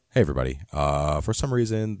Hey everybody. For some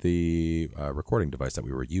reason, the recording device that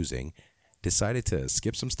we were using decided to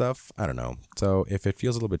skip some stuff. I don't know. So if it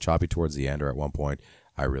feels a little bit choppy towards the end or at one point,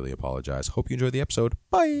 I really apologize. Hope you enjoy the episode.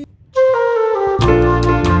 Bye.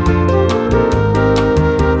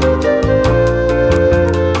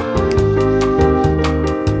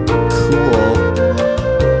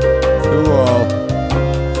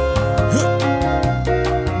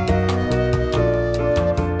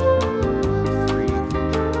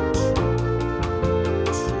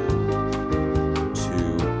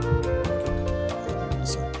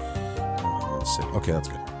 Okay, that's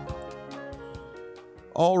good.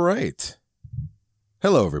 All right.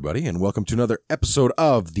 Hello, everybody, and welcome to another episode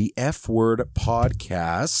of the F Word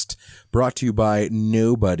Podcast, brought to you by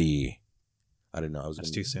nobody. I didn't know.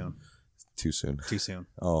 That's too soon. Too soon. Too soon.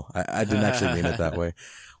 Oh, I didn't actually mean it that way.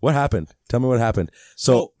 What happened? Tell me what happened.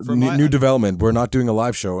 So, for new development. We're not doing a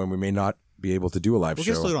live show, and we may not be able to do a live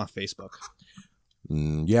show. We'll just do it on Facebook.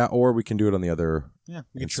 Yeah, or we can do it on the other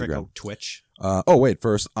we can trick out Twitch.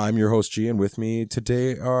 First, I'm your host, G, and with me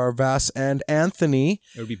today are Vas and Anthony.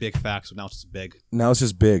 It would be big facts, but now it's just big. Now it's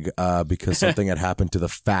just big because something had happened to the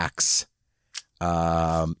facts.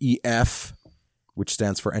 EF, which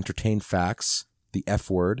stands for entertain facts, the F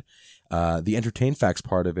word. The entertain facts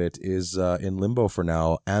part of it is in limbo for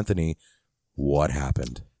now. Anthony, what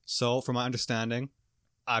happened? So, from my understanding,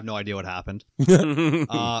 I have no idea what happened.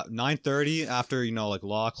 9:30 after,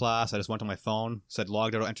 law class, I just went on my phone, said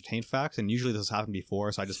logged out of entertain facts, and usually this has happened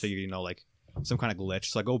before, so I just figured, some kind of glitch.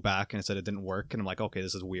 So I go back and it said it didn't work, and I'm like, okay,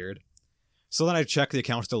 this is weird. So then I check the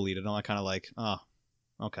account's deleted, and I'm kind of like, oh,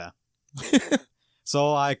 okay.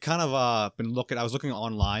 So I kind of I was looking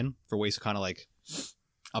online for ways to kind of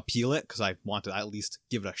appeal it, because I want to at least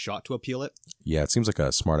give it a shot to appeal it. Yeah, it seems like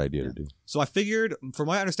a smart idea to do. So I figured, from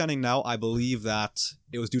my understanding now, I believe that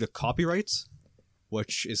it was due to copyrights,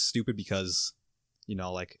 which is stupid because,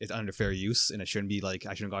 it's under fair use, and it shouldn't be I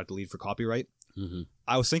shouldn't have got it deleted for copyright. Mm-hmm.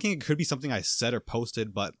 I was thinking it could be something I said or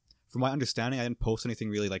posted, but from my understanding, I didn't post anything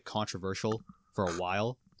really controversial for a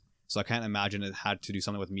while. So I can't imagine it had to do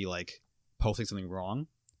something with me posting something wrong.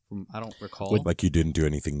 I don't recall. You didn't do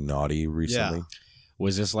anything naughty recently? Yeah.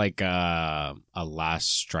 Was this a last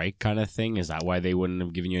strike kind of thing? Is that why they wouldn't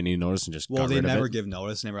have given you any notice and just got rid of it? Well, they never give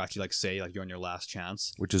notice, never actually say you're on your last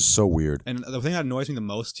chance. Which is so weird. And the thing that annoys me the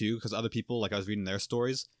most too, because other people, I was reading their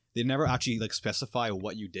stories, they never actually specify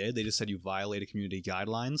what you did. They just said you violated community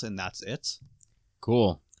guidelines, and that's it.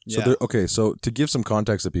 Cool. So so to give some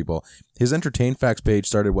context to people, his entertain facts page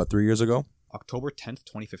started 3 years ago? October 10th,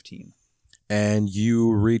 2015. And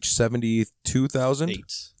you reached 72,000?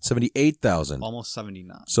 78,000. Almost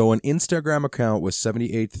 79. So an Instagram account with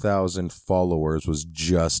 78,000 followers was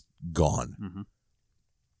just gone. Mm-hmm.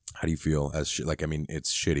 How do you feel? It's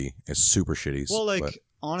shitty. It's super shitty. Well,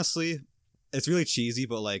 honestly, it's really cheesy,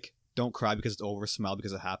 but don't cry because it's over, smile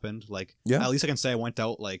because it happened. At least I can say I went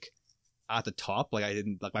out at the top. I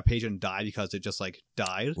didn't my page didn't die because it just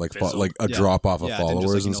died. Drop off of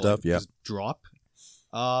followers and stuff. Just drop.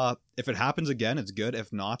 If it happens again, it's good.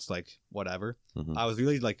 If not, whatever. Mm-hmm. I was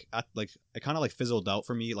really it kind of fizzled out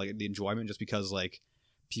for me, the enjoyment, just because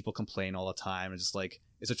people complain all the time, and just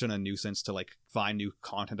it's such a nuisance to find new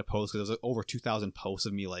content to post, because there's over 2,000 posts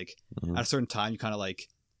of me. Mm-hmm. At a certain time, you kind of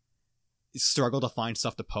struggle to find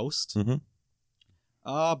stuff to post. Mm-hmm.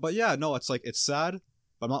 But yeah, no, it's it's sad.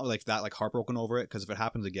 But I'm not that heartbroken over it, because if it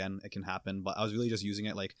happens again, it can happen. But I was really just using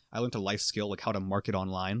it I learned a life skill, how to market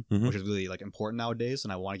online, mm-hmm. which is really important nowadays,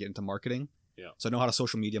 and I want to get into marketing. Yeah. So I know how to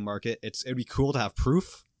social media market. It'd be cool to have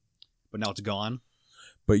proof, but now it's gone.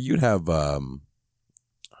 But you'd have there's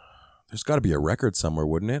got to be a record somewhere,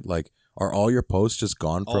 wouldn't it? Are all your posts just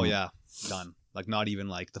gone from? Oh yeah, done. Not even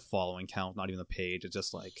the following count, not even the page. It's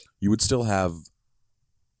just you would still have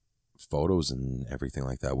photos and everything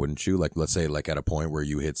like that, wouldn't you? Let's say at a point where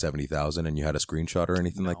you hit 70,000 and you had a screenshot or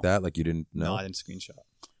anything like that. You didn't know? No, I didn't screenshot.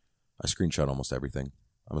 I screenshot almost everything.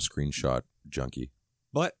 I'm a screenshot junkie.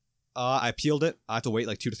 But I appealed it. I have to wait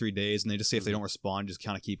 2 to 3 days, and they just say if they don't respond, just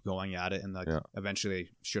kind of keep going at it, and eventually they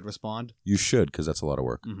should respond. You should, because that's a lot of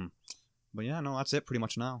work. Mm-hmm. But yeah, no, that's it pretty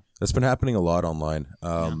much now. That's been happening a lot online.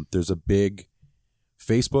 There's a big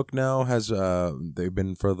Facebook now has they've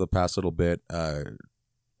been for the past little bit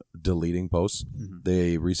deleting posts. Mm-hmm.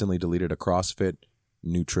 They recently deleted a CrossFit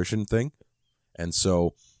nutrition thing, and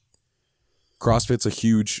so CrossFit's a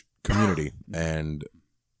huge community, and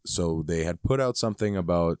so they had put out something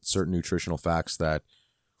about certain nutritional facts that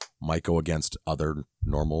might go against other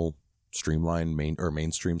normal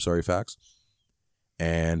mainstream facts,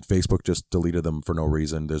 and Facebook just deleted them for no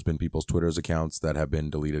reason. There's been people's Twitter's accounts that have been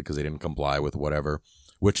deleted because they didn't comply with whatever,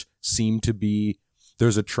 which seemed to be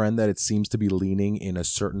there's a trend that it seems to be leaning in a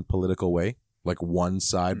certain political way, like one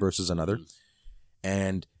side versus another.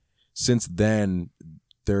 And since then,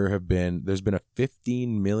 there's been a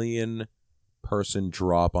 15 million person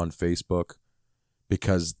drop on Facebook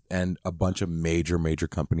and a bunch of major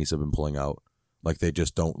companies have been pulling out. Like they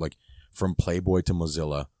just don't, like, from Playboy to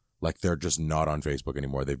Mozilla, like they're just not on Facebook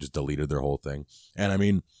anymore. They've just deleted their whole thing. And I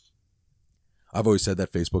mean, I've always said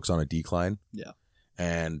that Facebook's on a decline. Yeah.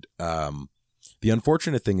 And the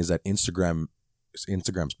unfortunate thing is that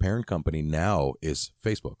Instagram's parent company now is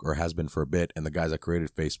Facebook, or has been for a bit, and the guys that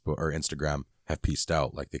created Facebook or Instagram have pieced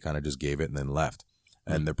out. Like they kind of just gave it and then left.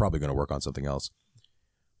 And they're probably going to work on something else.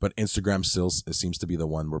 But Instagram still seems to be the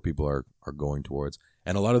one where people are going towards.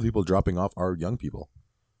 And a lot of people dropping off are young people,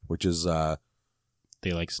 which is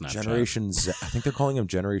they like Snapchat. Generation Z. I think they're calling them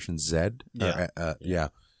Generation Z. Yeah. Yeah.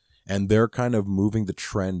 And they're kind of moving the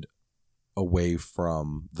trend away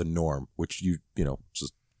from the norm, which you know,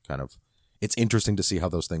 just kind of, it's interesting to see how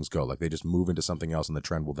those things go. Like they just move into something else and the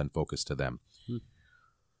trend will then focus to them.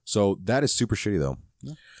 So that is super shitty though.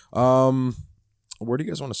 Yeah. Where do you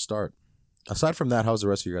guys want to start? Aside from that, how's the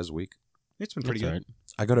rest of your guys' week? It's been pretty good. Right.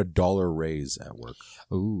 I got $1 raise at work.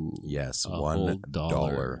 Ooh. Yes, a whole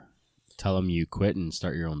 $1. Tell them you quit and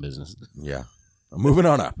start your own business. Yeah. Moving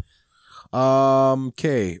on up.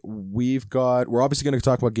 Okay, we're obviously going to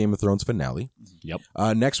talk about Game of Thrones finale. Yep.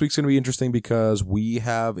 Next week's going to be interesting because we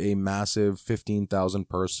have a massive 15,000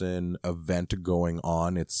 person event going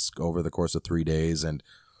on. It's over the course of 3 days, and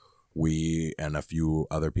we and a few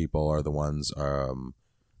other people are the ones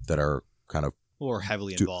that are kind of Or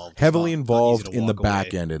heavily involved. Heavily Not involved easy to in the walk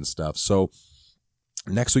back away. end and stuff. So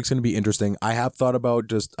next week's going to be interesting. I have thought about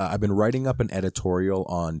just I've been writing up an editorial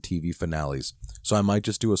on TV finales. So I might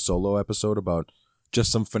just do a solo episode about just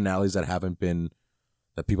some finales that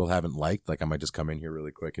people haven't liked. Like I might just come in here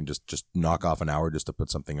really quick and just knock off an hour just to put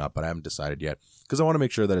something up, but I haven't decided yet because I want to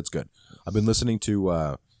make sure that it's good. I've been listening to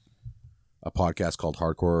a podcast called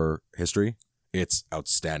Hardcore History. It's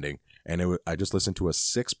outstanding. And I just listened to a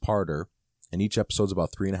 6-parter, and each episode's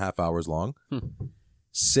about 3.5 hours long.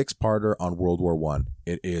 6-parter on World War I.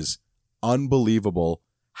 It is unbelievable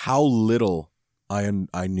how little I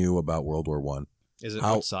knew about World War I. Is it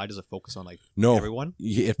outside? Does it focus on No, everyone?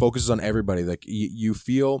 It focuses on everybody. Like you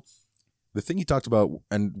feel the thing he talked about,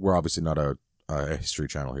 and we're obviously not a history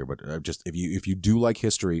channel here, but just if you do like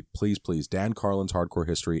history, please, Dan Carlin's Hardcore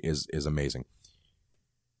History is amazing,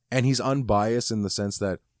 and he's unbiased in the sense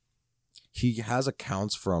that he has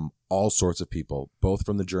accounts from all sorts of people, both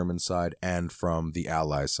from the German side and from the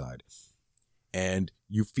Allies side. And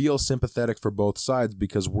you feel sympathetic for both sides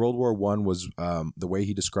because World War I was, the way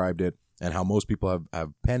he described it and how most people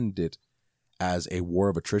have penned it, as a war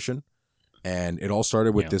of attrition. And it all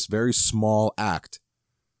started with this very small act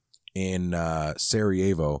in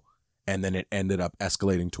Sarajevo, and then it ended up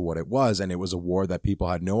escalating to what it was. And it was a war that people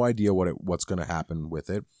had no idea what's going to happen with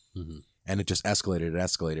it. Mm-hmm. And it just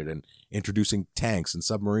escalated and introducing tanks and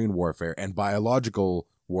submarine warfare and biological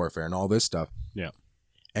warfare and all this stuff. Yeah.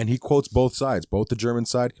 And he quotes both sides, both the German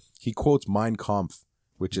side. He quotes Mein Kampf,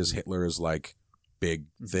 which is Hitler's like big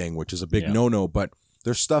thing, which is a big no-no. But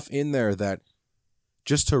there's stuff in there that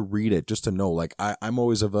just to read it, just to know, like I'm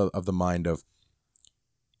always of the mind of,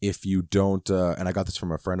 if you don't, and I got this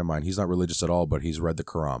from a friend of mine, he's not religious at all, but he's read the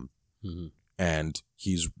Quran. Mm-hmm. And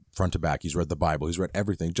he's front to back. He's read the Bible. He's read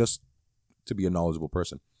everything just to be a knowledgeable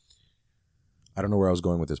person. I don't know where I was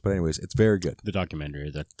going with this, but anyways, it's very good. The documentary,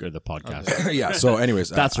 or the podcast. Okay. Yeah. So anyways,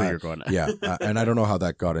 that's where you're going. Yeah. And I don't know how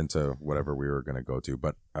that got into whatever we were going to go to,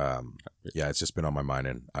 but yeah, it's just been on my mind.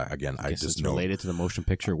 And I just it's know related to the motion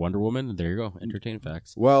picture Wonder Woman. There you go. Entertaining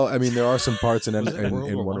facts. Well, I mean, there are some parts in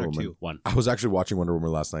Wonder Wonder Woman. One. I was actually watching Wonder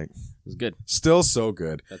Woman last night. It was good. Still so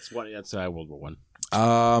good. That's World War One.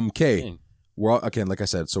 Okay. Again, like I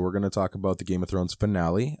said, so we're going to talk about the Game of Thrones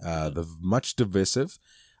finale, the much divisive.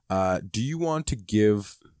 Do you want to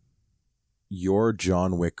give your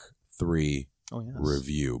John Wick 3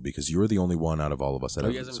 review? Because you're the only one out of all of us that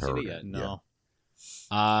you guys haven't heard seen it yet? No.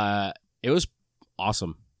 Yeah. It was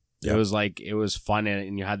awesome. Yeah. It was fun,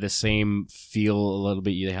 and you had the same feel a little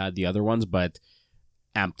bit you had the other ones, but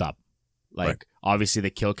amped up. Obviously the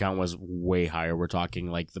kill count was way higher. We're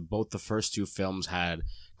talking like both the first two films had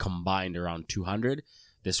combined around 200.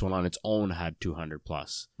 This one on its own had 200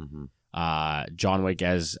 plus. Mm-hmm. John Wick,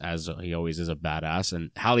 as he always is, a badass, and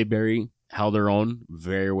Halle Berry held her own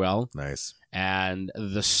very well. Nice. And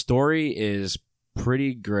the story is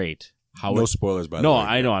pretty great. No spoilers, by the way. No,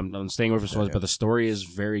 I know. I'm staying away from spoilers, but the story is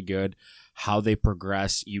very good. How they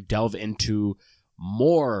progress, you delve into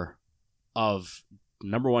more of,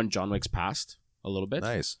 number one, John Wick's past a little bit.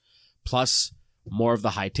 Nice. Plus, more of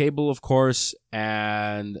the high table, of course,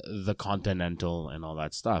 and the Continental and all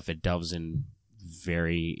that stuff. It delves in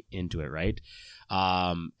very into it, right?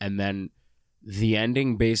 And then the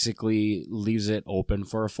ending basically leaves it open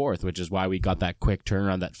for a fourth, which is why we got that quick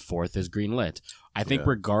turnaround that fourth is greenlit. I think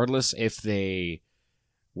regardless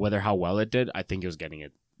whether how well it did, I think it was getting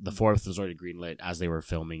it. The fourth was already greenlit as they were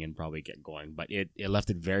filming and probably get going, but it left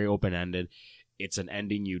it very open-ended. It's an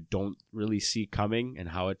ending you don't really see coming and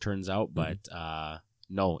how it turns out, but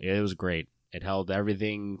no, it was great. It held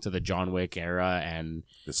everything to the John Wick era and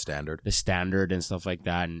the standard and stuff like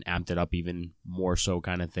that, and amped it up even more so,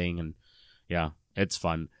 kind of thing. And yeah, it's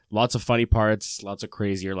fun. Lots of funny parts, lots of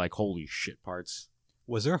crazier, like holy shit parts.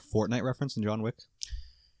 Was there a Fortnite reference in John Wick?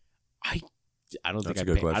 I don't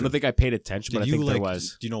think I paid attention, but I think there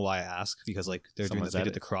was. Do you know why I ask? Because like they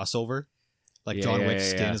did the crossover. Like Yeah, John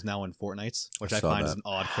Wick's yeah. skin is now in Fortnite's, which I saw find is that. an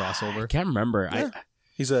odd crossover. I can't remember. Yeah.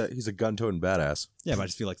 He's a gun-toting badass. Yeah, but I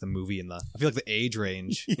just feel like the movie and I feel like the age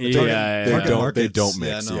range. Yeah, They don't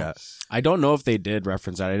mix. no. Yeah. I don't know if they did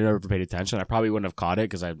reference that. I never paid attention. I probably wouldn't have caught it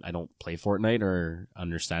because I don't play Fortnite or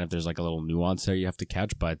understand if there's like a little nuance there you have to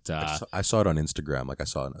catch. But I saw it on Instagram. Like I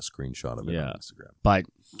saw a screenshot of it Yeah. on Instagram. but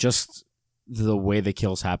just the way the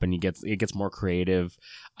kills happen, it gets more creative.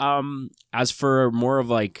 As for more of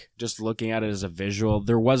like just looking at it as a visual,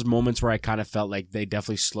 there was moments where I kind of felt like they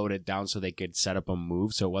definitely slowed it down so they could set up a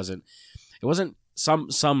move. So it wasn't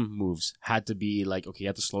some moves had to be like, okay, you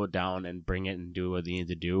have to slow it down and bring it and do what you need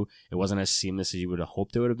to do. It wasn't as seamless as you would have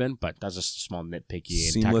hoped it would have been, but that's just a small nitpicky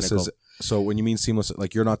and Seamless technical. so when you mean seamless,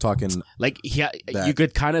 like you're not talking Like, yeah, that- you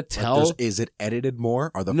could kind of like, tell. is it edited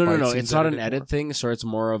more? Are the No. fight scenes It's not an edited edit more? thing, so it's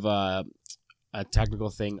more of a technical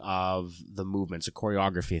thing of the movements, a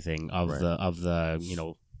choreography thing of Right.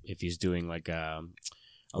 the if he's doing like a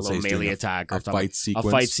Let's say little he's doing melee attack or a something, fight sequence. a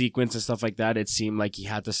fight sequence and stuff like that. It seemed like he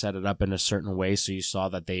had to set it up in a certain way, so you saw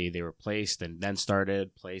that they were placed and then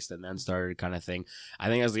started kind of thing. I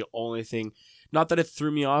think that's the only thing. Not that it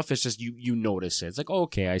threw me off. It's just you notice it. It's like, oh,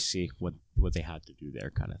 okay, I see what they had to do there,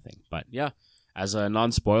 kind of thing. But yeah, as a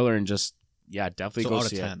non-spoiler and just definitely So go out of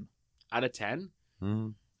see 10. it. Out of 10.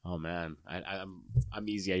 Mhm. Oh man, I'm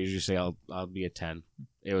easy. I usually say I'll be a 10.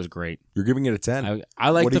 It was great. You're giving it a 10. I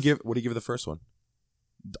like What do you give the first one?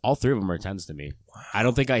 all three of them are 10s to me. I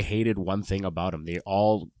don't think I hated one thing about them. They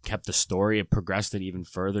all kept the story. It progressed it even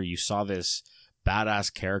further. You saw this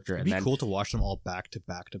badass character, It'd and be then cool to watch them all back to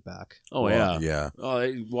back to back. oh Well, yeah. yeah.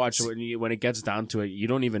 Oh, watch when it gets down to it, you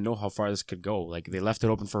don't even know how far this could go. Like they left it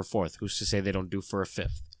open for a fourth. Who's to say they don't do for a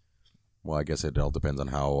fifth? Well, I guess it all depends on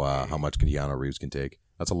how much Keanu Reeves can take.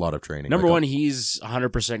 That's a lot of training. Number Like, one, he's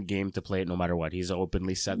 100% game to play it no matter what. He's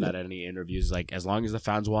openly said that in any interviews. Like, as long as the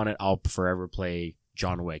fans want it, I'll forever play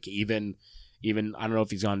John Wick. Even I don't know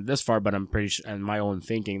if he's gone this far, but I'm pretty sure, and my own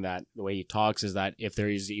thinking that the way he talks is that if there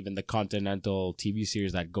is even the Continental TV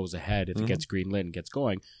series that goes ahead, if it gets greenlit and gets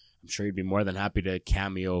going, I'm sure he'd be more than happy to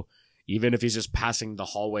cameo, even if he's just passing the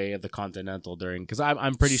hallway of the Continental during, because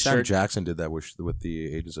I'm pretty Sam sure. Jackson did that with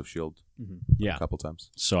the Agents of S.H.I.E.L.D. Yeah. a couple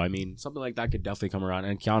times. So, I mean, something like that could definitely come around.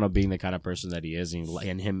 And Keanu being the kind of person that he is,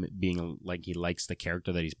 and him being like he likes the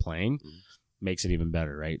character that he's playing, makes it even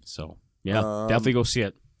better, right? So, yeah, definitely go see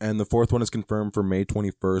it. And the fourth one is confirmed for May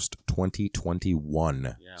 21st, 2021.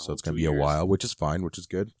 Yeah, So it's well, going to 2 be a years. while, which is fine, which is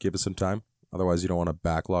good. Give us some time. Otherwise, you don't want to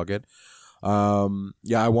backlog it. I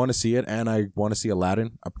want to see it, and I want to see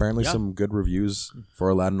Aladdin. Apparently, Yeah. some good reviews for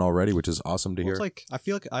Aladdin already, which is awesome to Well, hear. it's like I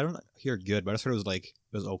feel like I don't hear good, but I just heard it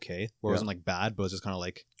was okay. Or it wasn't like bad, but it was just kind of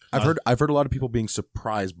like I've heard a lot of people being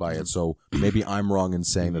surprised by it, so maybe I'm wrong in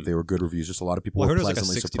saying that they were good reviews. Just a lot of people well, I were heard it was like a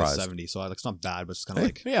pleasantly 60 surprised. to 70, so like, it's not bad, but it's kind of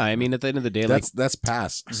like Yeah, I mean, at the end of the day, like That's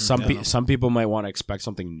pass. some people might want to expect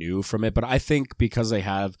something new from it, but I think because they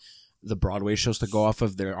have the Broadway shows to go off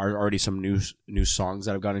of, there are already some new songs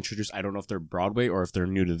that have got introduced. I don't know if they're Broadway or if they're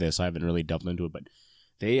new to this. I haven't really delved into it, but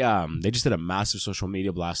they just did a massive social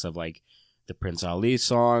media blast of like the Prince Ali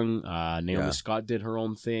song. Naomi Scott did her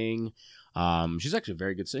own thing. She's actually a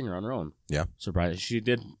very good singer on her own. Yeah. Surprised. She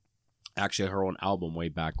did actually her own album way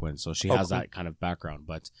back when, so she has that kind of background.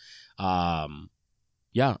 But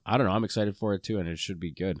yeah, I don't know. I'm excited for it too, and it should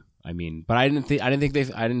be good. I mean, but I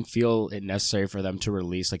didn't feel it necessary for them to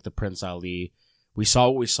release like the Prince Ali. We saw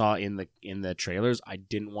what we saw in the trailers. I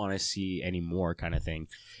didn't want to see any more kind of thing.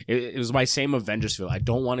 It was my same Avengers feel. I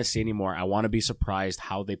don't want to see any more. I want to be surprised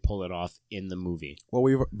how they pull it off in the movie.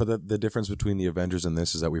 Well, but the difference between the Avengers and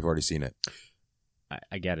this is that we've already seen it.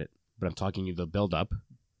 I get it, but I'm talking you the build up.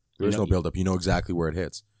 There's no build up. You know exactly where it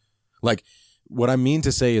hits. Like, what I mean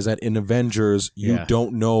to say is that in Avengers, you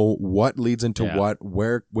don't know what leads into what,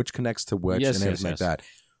 which connects to which, and everything like that.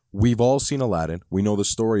 we've all seen Aladdin. We know the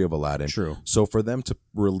story of Aladdin. True. So for them to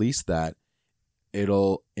release that,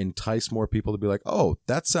 it'll entice more people to be like, oh,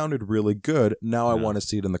 that sounded really good. Now I want to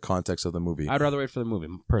see it in the context of the movie. I'd rather wait for the movie.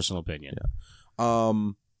 Personal opinion. Yeah.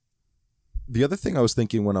 The other thing I was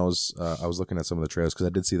thinking when I was looking at some of the trailers, because I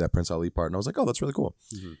did see that Prince Ali part, and I was like, oh, that's really cool.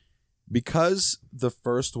 Mm-hmm. Because the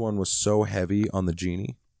first one was so heavy on the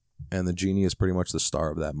genie, and the genie is pretty much the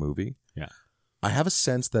star of that movie. Yeah. I have a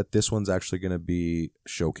sense that this one's actually going to be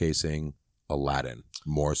showcasing Aladdin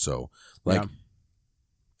more so. Like,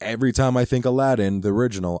 every time I think Aladdin, the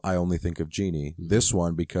original, I only think of Genie. Mm-hmm. This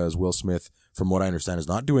one, because Will Smith, from what I understand, is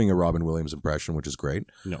not doing a Robin Williams impression, which is great.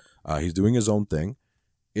 No. He's doing his own thing.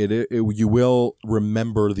 You will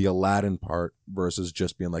remember the Aladdin part versus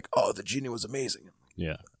just being like, oh, the Genie was amazing.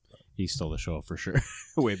 Yeah. He stole the show for sure.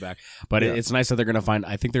 Way back. But it's nice that they're going to find,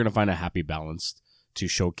 I think they're going to find a happy balance to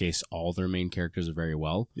showcase all their main characters very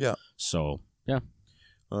well. Yeah. So, yeah.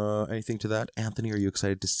 Anything to that? Anthony, are you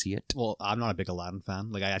excited to see it? Well, I'm not a big Aladdin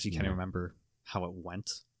fan. Like, I actually can't even remember how it went.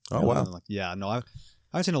 Oh, wow. Like, yeah, no, I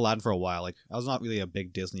haven't seen Aladdin for a while. Like, I was not really a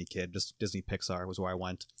big Disney kid. Just Disney Pixar was where I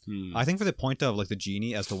went. I think for the point of, like, the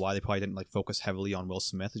Genie, as to why they probably didn't, like, focus heavily on Will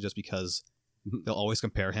Smith is just because they'll always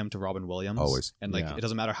compare him to Robin Williams. Always. And, like, it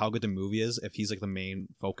doesn't matter how good the movie is. If he's, like, the main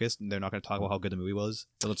focus, they're not going to talk about how good the movie was.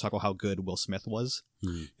 They'll talk about how good Will Smith was.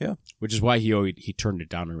 Yeah. Which is why he turned it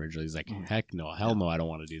down originally. He's like, heck no, hell no, I don't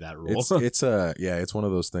want to do that role. It's one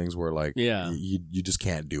of those things where, like, you just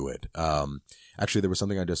can't do it. Actually, there was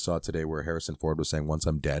something I just saw today where Harrison Ford was saying, once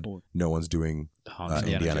I'm dead, no one's doing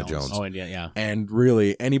Indiana Jones. Oh, Indiana, yeah. And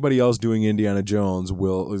really, anybody else doing Indiana Jones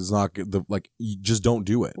is not you just don't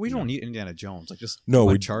do it. We don't need Indiana Jones. Like, just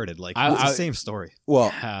Uncharted. Like, it's the same story.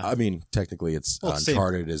 Well, I mean, technically, it's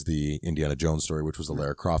Uncharted is the Indiana Jones story, which was the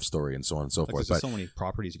Lara Croft story, and so on and so forth. There's so many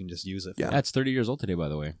properties you can just use it for. Yeah, it's 30 years old today, by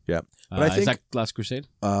the way. Yeah. But I think, is that Last Crusade?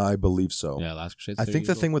 I believe so. Yeah, Last Crusade. I think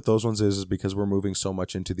the thing with those ones is because we're moving so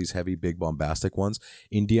much into these heavy, big, bombastic ones,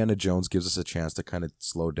 Indiana Jones gives us a chance to kind of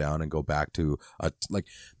slow down and go back to like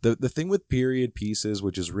the thing with period pieces,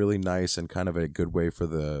 which is really nice and kind of a good way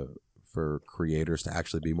for creators to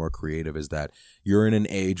actually be more creative, is that you're in an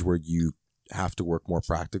age where you have to work more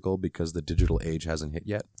practical because the digital age hasn't hit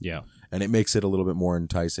yet. Yeah. And it makes it a little bit more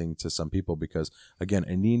enticing to some people because, again,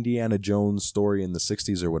 an Indiana Jones story in the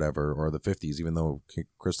 60s or whatever, or the 50s, even though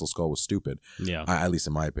Crystal Skull was stupid, at least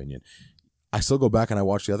in my opinion, I still go back and I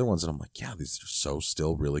watch the other ones and I'm like, yeah, these are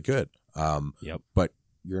still really good. But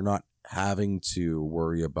you're not having to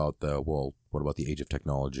worry about what about the age of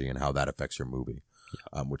technology and how that affects your movie?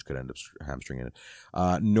 Which could end up hamstringing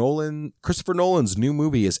it. Christopher Nolan's new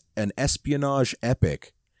movie is an espionage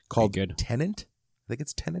epic called Tenant. I think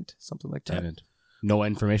it's Tenant, something like that. Tenant. No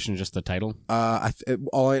information, just the title. I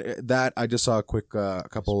just saw a quick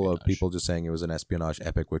couple of people just saying it was an espionage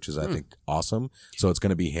epic, which is I think awesome. So it's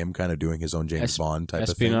going to be him kind of doing his own James Bond type of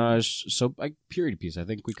thing. Espionage, so like period piece. I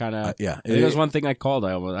think we kind of It was one thing I called.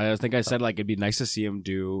 I think I said like it'd be nice to see him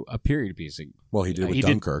do a period piece. Well, he did with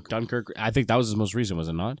Dunkirk. Dunkirk. I think that was his most recent, was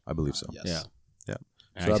it not? I believe so. Yes. Yeah.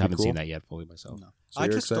 So I haven't seen that yet fully myself. No. So I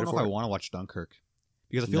just don't know if I want to watch Dunkirk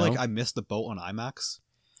because I feel like I missed the boat on IMAX.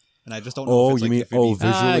 And I just don't know. If it's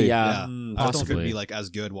visually? Yeah. I don't know if it'd be like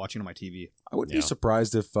as good watching on my TV. I wouldn't be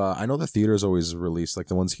surprised if I know the theaters always release, like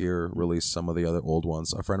the ones here release some of the other old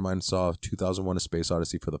ones. A friend of mine saw 2001: A Space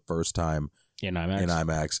Odyssey for the first time in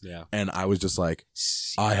IMAX. Yeah. And I was just like,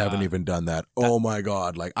 I haven't even done that. Oh my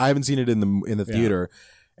god! Like I haven't seen it in the theater.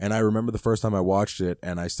 And I remember the first time I watched it,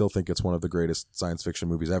 and I still think it's one of the greatest science fiction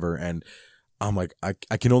movies ever. And I'm like,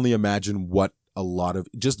 I can only imagine what a lot of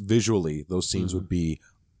just visually those scenes would be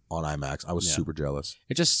on IMAX. I was super jealous.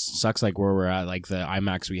 It just sucks like where we're at, like the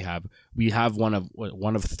IMAX we have one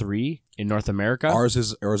of 3 in North America. Ours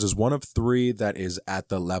is one of 3 that is at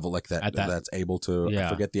the level like that that's able to I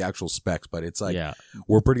forget the actual specs, but it's like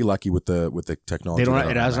we're pretty lucky with the technology.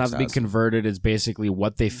 It doesn't have to be converted. It's basically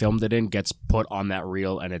what they filmed it in gets put on that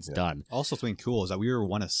reel and it's done. Also, something cool is that we were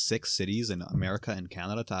one of 6 cities in America and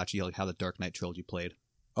Canada to actually like have the Dark Knight trilogy played.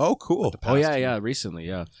 Oh, cool. Recently,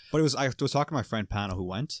 yeah. But I was talking to my friend Pano who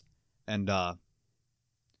went, and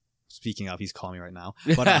speaking of, he's calling me right now.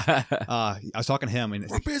 But I was talking to him, and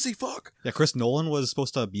we're busy. Fuck. Yeah, Chris Nolan was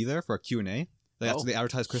supposed to be there for a Q&A. They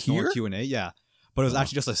advertised Chris Nolan Q&A. Yeah, but it was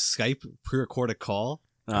actually just a Skype pre-recorded call.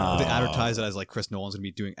 They advertised it as like Chris Nolan's gonna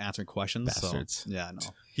be answering questions. Bastards. So, yeah, no,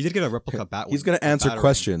 he did get a replica bat. He's gonna answer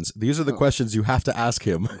questions. These are the questions you have to ask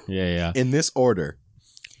him. Yeah. In this order.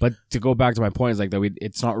 But to go back to my point, is like that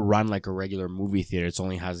it's not run like a regular movie theater. It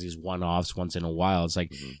only has these one-offs once in a while. It's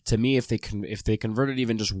like to me, if they converted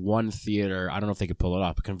even just one theater, I don't know if they could pull it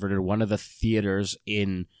off. But converted one of the theaters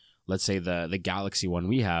in let's say the Galaxy one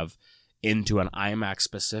we have, into an IMAX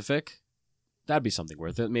specific, that'd be something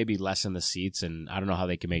worth it. Maybe less in the seats, and I don't know how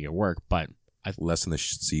they can make it work, but less in the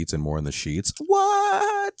seats and more in the sheets.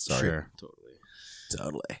 What? Sorry. Sure,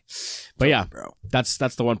 Totally. But yeah, bro. that's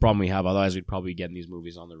the one problem we have. Otherwise, we'd probably be getting these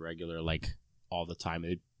movies on the regular, like all the time.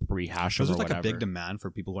 They'd rehash them There's or like whatever. a big demand for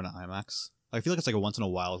people going to IMAX. I feel like it's like a once in a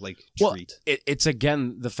while Well, treat. It's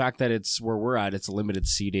again the fact that it's where we're at. It's limited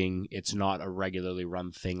seating. It's not a regularly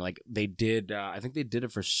run thing. Like they did, I think they did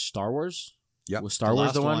it for Star Wars. Yeah, was Star the Wars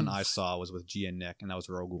last the one? I saw was with G and Nick, and that was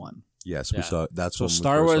Rogue One. Yes, we Yeah. saw. That's So when we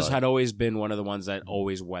Star first Wars saw it. had always been one of the ones that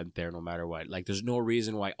always went there, no matter what. Like, there's no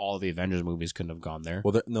reason why all the Avengers movies couldn't have gone there.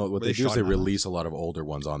 Well, what They they do is shot they in IMAX? release a lot of older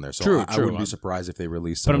ones on there. So True, I true. wouldn't be surprised if they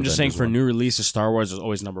released. But some I'm just saying, Avengers for one. new releases, Star Wars is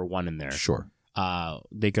always number one in there. Sure.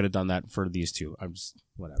 They could have done that for these two. I'm just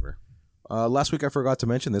whatever. Last week I forgot to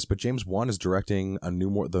mention this, but James Wan is directing the new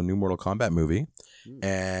Mortal Kombat movie,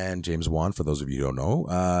 and James Wan, for those of you who don't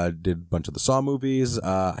know, did a bunch of the Saw movies.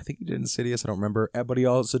 I think he did Insidious. I don't remember, but he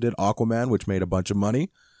also did Aquaman, which made a bunch of money.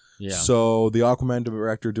 Yeah. So the Aquaman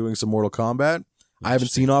director doing some Mortal Kombat. I haven't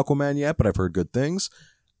seen Aquaman yet, but I've heard good things.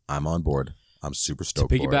 I'm on board. I'm super To stoked.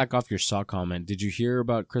 For it. piggyback off your Saw comment, did you hear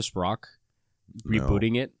about Chris Rock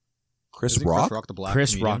rebooting it? Chris Isn't Rock. the black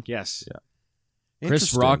Chris comedian? Rock, yes. Yeah. Chris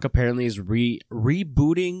Interesting. Rock apparently is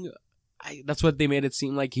rebooting. That's what they made it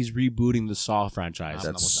seem like. He's rebooting the Saw franchise.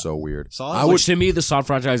 That's- That's so weird. Saw I is would. Which to me, the Saw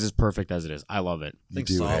franchise is perfect as it is. I love it. You think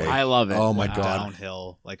do, Saw, eh? I love it. Oh my like God.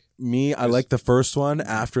 downhill. Like Me, I like the first one.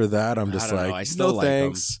 After that, I'm just I don't like, know. I still no like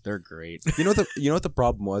thanks. them. They're great. You know what the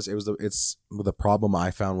problem was? It's the problem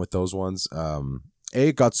I found with those ones.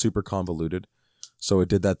 It got super convoluted, so it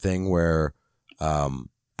did that thing where,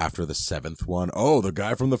 after the seventh one, the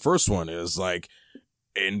guy from the first one is like,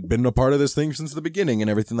 and been a part of this thing since the beginning and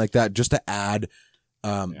everything like that, just to add,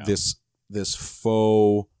 this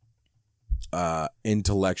faux,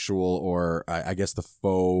 intellectual, or I guess the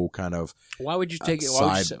faux kind of Why would you take it?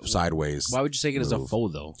 Why would you, sideways. why would you take it as a move. foe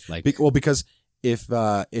though? Like, Because if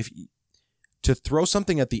to throw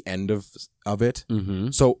something at the end of it. mm-hmm.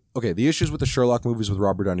 So, okay, the issues with the Sherlock movies with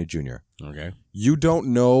Robert Downey Jr. Okay. You don't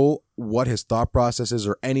know what his thought process is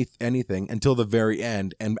or anything until the very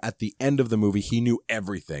end. And at the end of the movie, he knew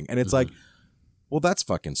everything. And it's like, well, that's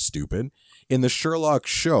fucking stupid. In the Sherlock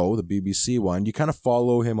show, the BBC one, you kind of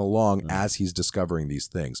follow him along as he's discovering these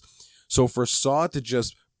things. So for Saw to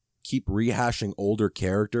just keep rehashing older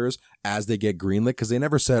characters as they get greenlit, because they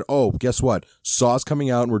never said, oh, guess what? Saw's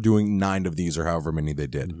coming out and we're doing 9 of these or however many they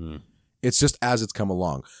did. Mm-hmm. It's just as it's come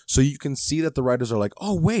along. So you can see that the writers are like,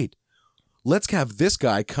 oh, wait, let's have this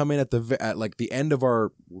guy come in at the end of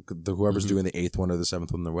whoever's doing the 8th one or the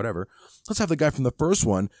 7th one or whatever. Let's have the guy from the first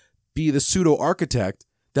one be the pseudo architect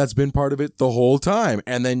that's been part of it the whole time.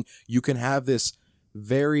 And then you can have this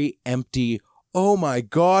very empty, oh my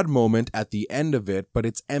God moment at the end of it, but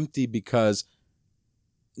it's empty because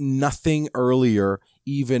nothing earlier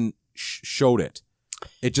even showed it.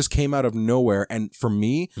 It just came out of nowhere. And for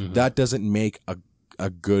me, that doesn't make a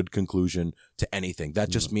good conclusion to anything. That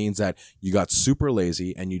just means that you got super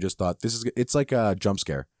lazy and you just thought it's like a jump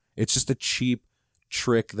scare. It's just a cheap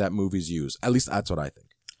trick that movies use. At least that's what I think.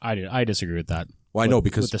 I disagree with that. Well, I know With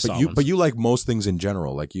because the Saw but you like most things in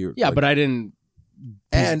general, like you. Yeah, like, but I didn't.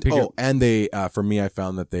 and pick it- and they for me, I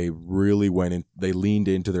found that they really they leaned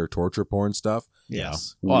into their torture porn stuff.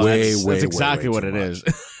 yes. Well, way, that's exactly way what too it is.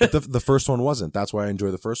 But the first one wasn't. That's why I enjoy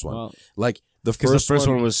the first one. Well, Like the because first, the first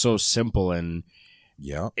one was so simple and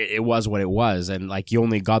yeah. it was what it was, and like you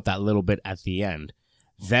only got that little bit at the end.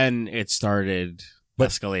 Then it started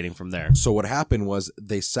escalating from there. So what happened was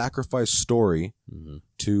they sacrificed story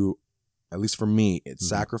to, at least for me, it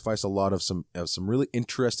sacrificed a lot of some really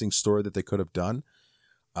interesting story that they could have done.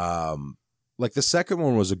 Like the second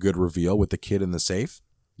one was a good reveal with the kid in the safe.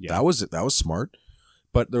 Yeah. That was smart.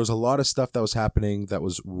 But there was a lot of stuff that was happening that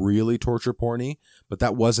was really torture porny, but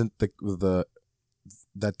that wasn't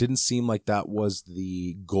that didn't seem like that was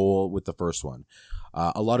the goal with the first one.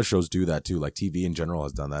 A lot of shows do that too, like TV in general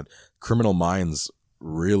has done that. Criminal Minds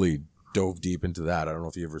really dove deep into that. I don't know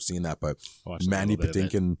if you've ever seen that, but Watched a Mandy little bit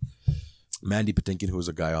of Patinkin, who was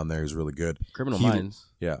a guy on there who's really good. Criminal He- Minds.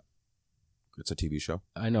 Yeah. It's a TV show.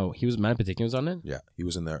 I know he was Mandy Patinkin was on it. Yeah. He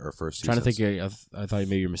was in there our first Trying to seasons. think. I thought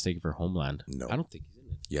maybe you're mistaken for Homeland. No. I don't think he's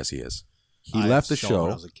in it. Yes, he is. He I left the saw it show.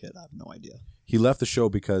 when I was a kid. I have no idea. He left the show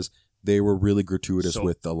because they were really gratuitous So-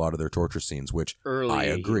 with a lot of their torture scenes, which Early, I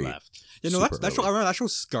agree. He left. You know, Super that show. early. I remember that show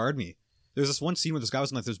scarred me. There's this one scene where this guy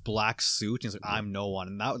was in like this black suit, and he's like, "I'm no one,"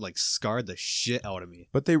 and that like scarred the shit out of me.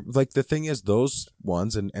 But they like the thing is those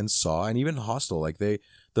ones and Saw and even Hostel, like the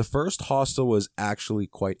first Hostel was actually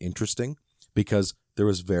quite interesting because there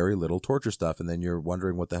was very little torture stuff. And then you're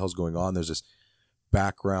wondering what the hell's going on. There's this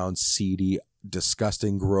background, seedy,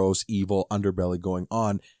 disgusting, gross, evil underbelly going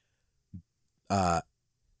on,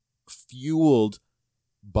 fueled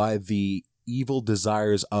by the evil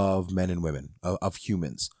desires of men and women, of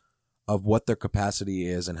humans, of what their capacity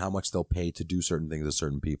is and how much they'll pay to do certain things to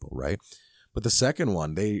certain people, right? But the second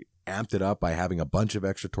one, they amped it up by having a bunch of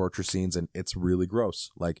extra torture scenes, and it's really gross.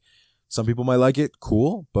 Like, some people might like it,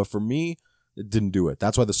 cool, but for me, it didn't do it.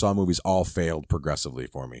 That's why the Saw movies all failed progressively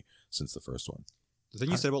for me since the first one. The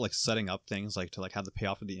thing you said about like setting up things like to like have the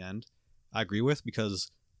payoff at the end, I agree with,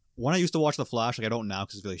 because when I used to watch The Flash, like I don't now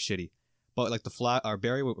because it's really shitty. But like the Flash, or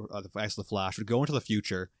Barry, the Flash would go into the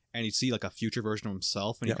future and you'd see like a future version of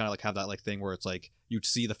himself, and you kind of like have that like thing where it's like you'd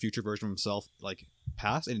see the future version of himself like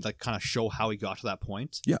pass and like kind of show how he got to that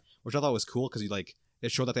point. Yeah, which I thought was cool because he like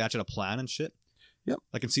it showed that they actually had a plan and shit. Yep.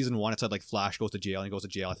 Like in season 1, it said like Flash goes to jail, and he goes to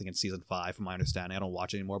jail, I think, in season 5, from my understanding. I don't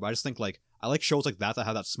watch it anymore, but I just think like I like shows like that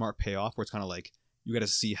have that smart payoff where it's kind of like you got to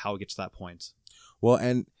see how it gets to that point. Well,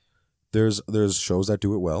 and there's shows that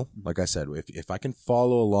do it well. Like I said, if I can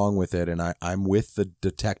follow along with it, and I'm with the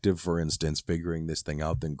detective, for instance, figuring this thing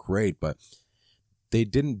out, then great. But they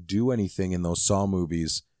didn't do anything in those Saw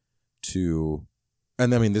movies to,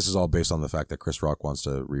 and I mean, this is all based on the fact that Chris Rock wants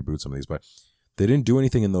to reboot some of these, but they didn't do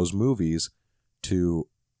anything in those movies to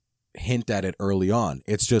hint at it early on.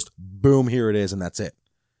 It's just boom, here it is, and that's it.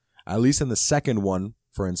 At least in the second one,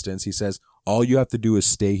 for instance, he says, all you have to do is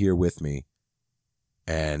stay here with me,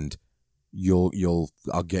 and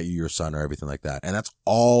I'll get you your son, or everything like that. And that's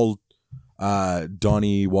all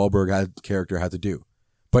Donnie Wahlberg character had to do.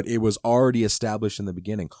 But it was already established in the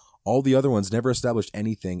beginning. All the other ones never established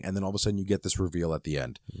anything, and then all of a sudden you get this reveal at the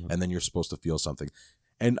end, and then you're supposed to feel something.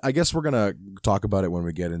 And I guess we're gonna talk about it when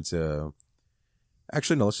we get into.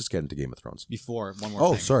 Actually, no. Let's just get into Game of Thrones. Before one more.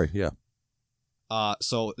 Oh, thing. Sorry. Yeah.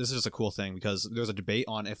 So this is just a cool thing because there was a debate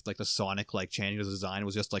on if like the Sonic like changing his design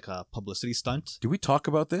was just like a publicity stunt. Did we talk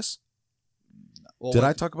about this? Well, Did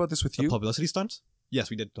I talk about this with a you? publicity stunt? Yes,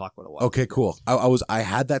 we did talk about it a while. Okay, cool. I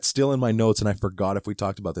had that still in my notes, and I forgot if we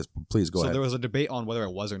talked about this. Please go ahead. So there was a debate on whether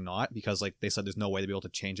it was or not, because like they said there's no way to be able to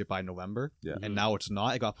change it by November. Yeah. And now it's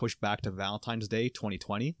not. It got pushed back to Valentine's Day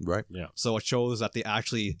 2020. Right. Yeah. So it shows that they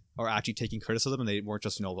actually are actually taking criticism, and they weren't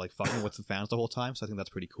just like fucking with the fans the whole time. So I think that's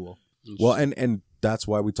pretty cool. Well, and that's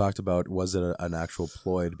why we talked about, was it an actual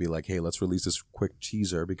ploy to be like, hey, let's release this quick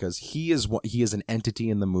teaser, because he is an entity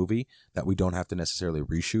in the movie that we don't have to necessarily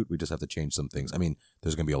reshoot. We just have to change some things. I mean,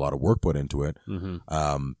 there's going to be a lot of work put into it,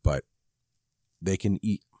 but they can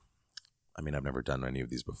eat. I mean, I've never done any of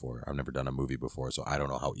these before. I've never done a movie before, so I don't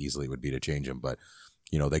know how easily it would be to change him. But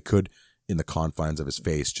they could, in the confines of his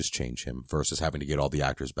face, just change him versus having to get all the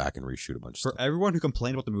actors back and reshoot a bunch of stuff. For everyone who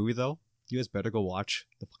complained about the movie, though, you guys better go watch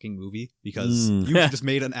the fucking movie, because you just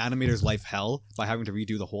made an animator's life hell by having to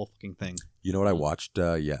redo the whole fucking thing. You know what I watched?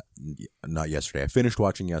 Not yesterday. I finished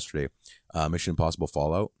watching yesterday. Mission Impossible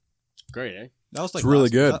Fallout. Great, eh? That was like It's really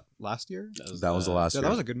good. Last year? That was the last year.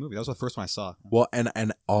 That was a good movie. That was the first one I saw. Well,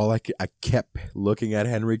 and all I kept looking at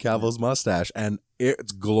Henry Cavill's mustache, and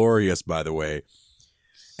it's glorious, by the way.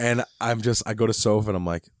 And I go to Soph and I'm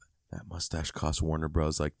like, that mustache cost Warner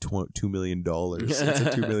Bros. Like $2 million. It's a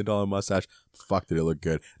 $2 million mustache. Fuck, did it look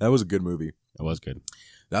good. That was a good movie. It was good.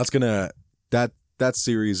 That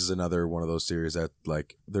series is another one of those series that,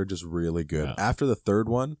 like, they're just really good. Yeah. After the third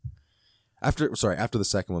one, after the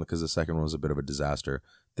second one, because the second one was a bit of a disaster,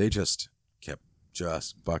 they just kept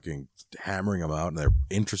fucking hammering them out, and they're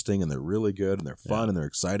interesting, and they're really good, and they're fun, and they're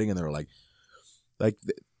exciting, and they're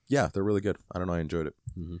they're really good. I don't know, I enjoyed it.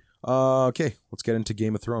 Okay, let's get into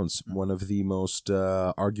Game of Thrones. One of the most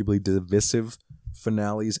arguably divisive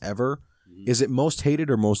finales ever. Is it most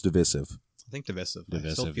hated or most divisive? I think divisive. I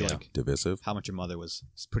Divisive, still feel yeah. like Divisive. How Much Your Mother was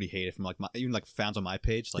pretty hated from like even like fans on my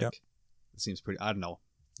page. Like, it seems pretty. I don't know.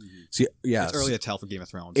 See, yeah, It's early to tell for Game of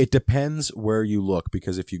Thrones. It depends where you look,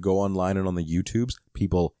 because if you go online and on the YouTubes,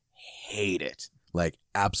 people hate it, like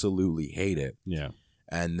absolutely hate it. Yeah.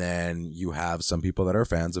 And then you have some people that are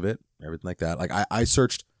fans of it, everything like that. Like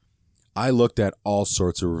I looked at all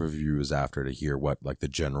sorts of reviews after to hear what like the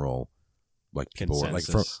general like people were like,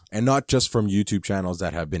 and not just from YouTube channels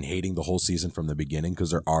that have been hating the whole season from the beginning,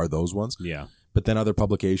 because there are those ones. Yeah. But then other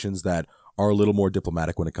publications that are a little more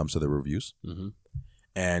diplomatic when it comes to the reviews.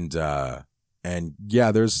 And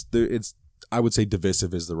yeah, it's, I would say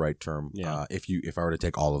divisive is the right term. Yeah. If I were to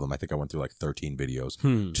take all of them, I think I went through like 13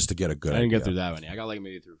 videos just to get a good I didn't idea. get through that many. I got like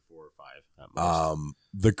maybe through 4 or 5 at most.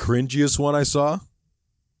 The cringiest one I saw,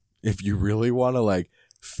 if you really want to like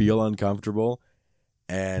feel uncomfortable,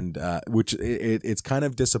 and which it's kind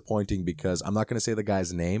of disappointing, because I'm not going to say the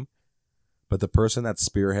guy's name, but the person that's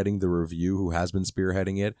spearheading the review, who has been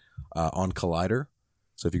spearheading it on Collider.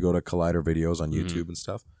 So if you go to Collider videos on YouTube and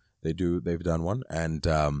stuff, they've done one, and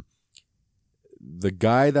the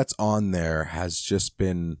guy that's on there has just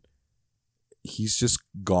been, he's just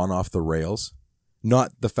gone off the rails.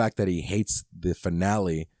 Not the fact that he hates the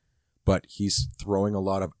finale, but he's throwing a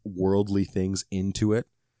lot of worldly things into it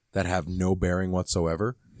that have no bearing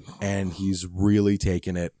whatsoever, and he's really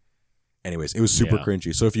taken it. Anyways, it was super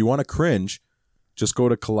cringy. So if you want to cringe, just go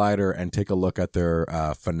to Collider and take a look at their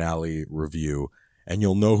finale review, and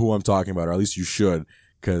you'll know who I'm talking about, or at least you should,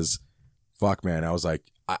 because fuck, man, I was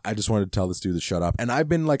like, I just wanted to tell this dude to shut up. And I've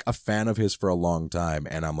been like a fan of his for a long time,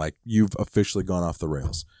 and I'm like, you've officially gone off the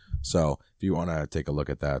rails. So if you want to take a look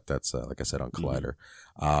at that, that's like I said, on Collider.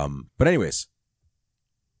 But anyways,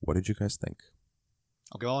 what did you guys think?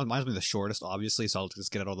 Okay, well, mine's been the shortest, obviously, so I'll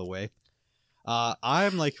just get it out of the way.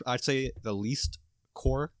 I'm like, I'd say the least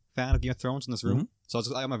core fan of Game of Thrones in this room. So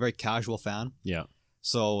I'm a very casual fan. Yeah.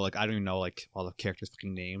 So like, I don't even know like all the characters'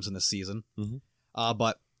 fucking names in this season.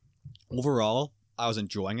 But overall, I was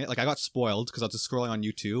enjoying it. Like, I got spoiled because I was just scrolling on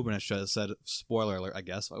YouTube and it just said spoiler alert, I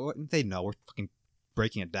guess. They know we're fucking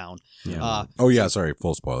breaking it down. Yeah. Sorry,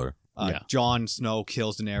 full spoiler. Jon Snow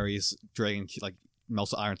kills Daenerys, dragon like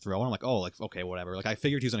melts the Iron Throne. I'm like, oh, like okay, whatever. Like, I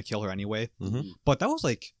figured he was gonna kill her anyway. But that was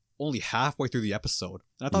like only halfway through the episode,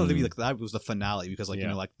 and I thought it'd be like that was the finale because like you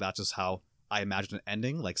know, like that's just how I imagined it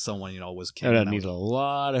ending. Like someone was killing. That needs a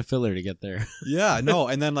lot of filler to get there. Yeah, no,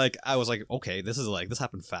 and then like I was like, okay, this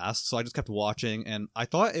happened fast, so I just kept watching, and I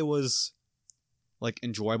thought it was like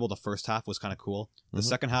enjoyable. The first half was kind of cool. The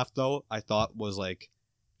second half, though, I thought was like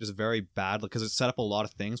just very bad because it set up a lot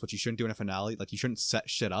of things which you shouldn't do in a finale. Like, you shouldn't set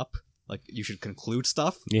shit up. Like, you should conclude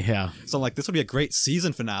stuff. Yeah. So I'm like, this would be a great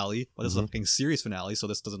season finale, but this is a fucking series finale, so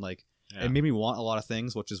this doesn't like. Yeah. It made me want a lot of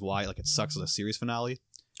things, which is why like it sucks as a series finale.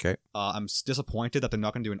 Okay. I'm disappointed that they're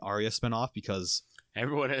not going to do an Arya spinoff because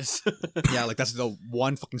everyone is. Yeah, like that's the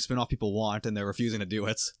one fucking spinoff people want, and they're refusing to do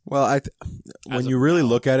it. Well, when you really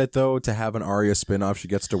look at it, though, to have an Arya spinoff, she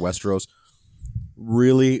gets to Westeros.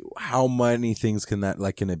 Really, how many things can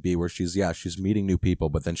it be where she's meeting new people,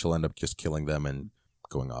 but then she'll end up just killing them and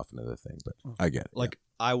going off another thing? But I get it. Like,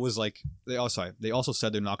 I was like, they also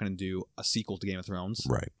said they're not going to do a sequel to Game of Thrones.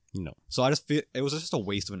 Right. No. So I just feel it was just a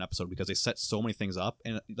waste of an episode because they set so many things up,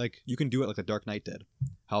 and like you can do it like the Dark Knight did,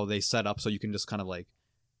 how they set up so you can just kind of like,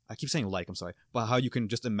 I keep saying like, I'm sorry, but how you can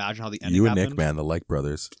just imagine how the ending happened. Nick, man, the Like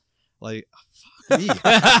brothers. Like, fuck me.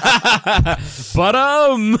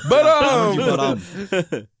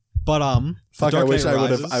 But fuck, I wish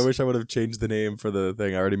I would have changed the name for the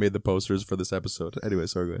thing. I already made the posters for this episode. Anyway,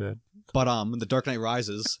 sorry, go ahead. But The Dark Knight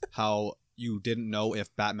Rises, how you didn't know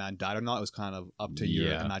if Batman died or not. It was kind of up to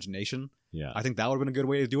your imagination. Yeah. I think that would have been a good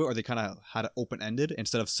way to do it, or they kind of had it open-ended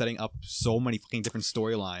instead of setting up so many fucking different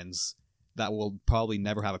storylines that will probably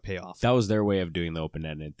never have a payoff. That was their way of doing the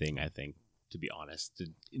open-ended thing, I think, to be honest. To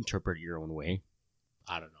interpret your own way.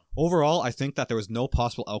 I don't know. Overall, I think that there was no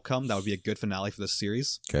possible outcome that would be a good finale for this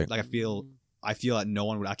series. Okay. Like, I feel that no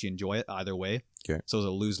one would actually enjoy it either way. Okay. So it was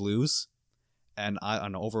a lose-lose. And I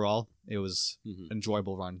don't know, overall, it was an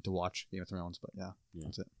enjoyable run to watch Game of Thrones, but yeah.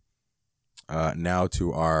 That's it. Now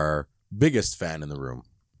to our biggest fan in the room.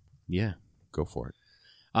 Yeah. Go for it.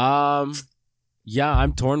 Yeah,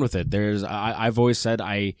 I'm torn with it. I've always said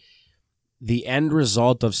the end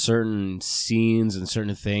result of certain scenes and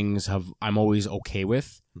certain things I'm always okay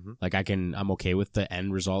with. Like I'm okay with the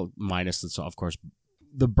end result minus of course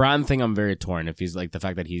the Bran thing. I'm very torn. If he's like the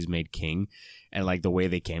fact that he's made king and like the way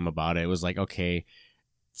they came about it was like, okay,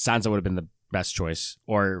 Sansa would have been the best choice,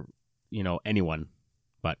 or anyone.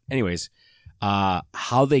 But anyways,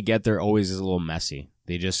 how they get there always is a little messy.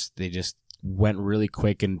 They just went really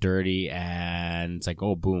quick and dirty, and it's like,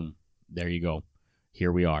 oh, boom, there you go,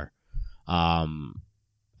 here we are.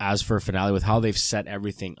 As for finale, with how they've set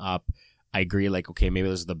everything up, I agree. Like, okay, maybe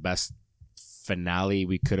this is the best finale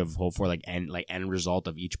we could have hoped for, like end result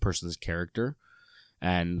of each person's character,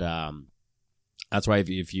 and that's why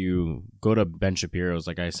if you go to Ben Shapiro's,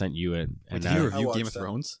 like I sent you it, and he reviewed Game of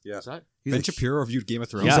Thrones. Yeah, Ben Shapiro reviewed Game of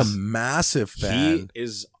Thrones. He's a massive fan. He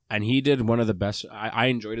is, and he did one of the best. I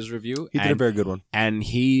enjoyed his review. He did a very good one, and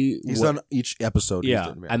he's done each episode.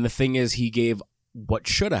 Yeah, and the thing is, he gave what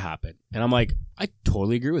should have happened, and I'm like, I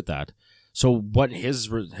totally agree with that. So what his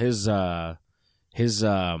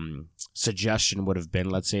suggestion would have been,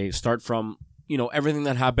 let's say, start from everything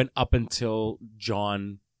that happened up until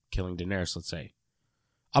Jon killing Daenerys. Let's say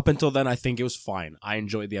up until then, I think it was fine. I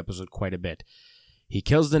enjoyed the episode quite a bit. He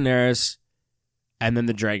kills Daenerys, and then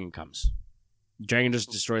the dragon comes. The dragon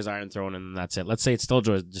just destroys the Iron Throne, and that's it. Let's say it still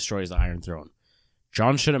destroys the Iron Throne.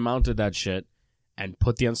 John should have mounted that shit and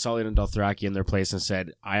put the Unsullied and Dothraki in their place and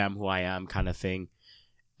said, I am who I am kind of thing.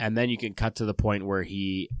 And then you can cut to the point where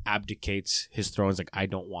he abdicates his throne. He's like, I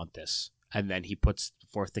don't want this. And then he puts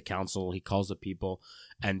forth the council. He calls the people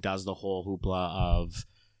and does the whole hoopla of,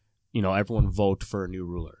 everyone vote for a new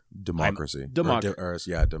ruler. Democracy.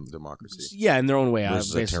 Democracy. Yeah, in their own way.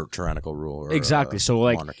 Versus a tyrannical rule. Or exactly. So,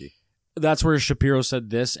 like, monarchy. That's where Shapiro said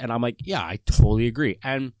this. And I'm like, yeah, I totally agree.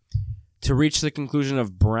 And to reach the conclusion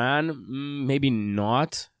of Bran, maybe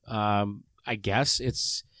not. I guess it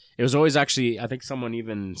was always actually, I think someone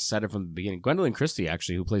even said it from the beginning. Gwendolyn Christie,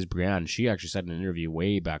 actually, who plays Brienne, she actually said in an interview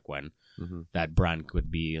way back when that Bran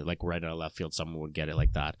could be like right out of left field. Someone would get it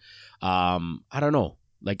like that. I don't know.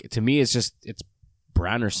 Like, to me, it's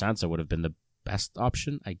Bran or Sansa would have been the best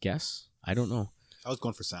option, I guess. I don't know. I was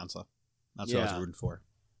going for Sansa. That's what I was rooting for.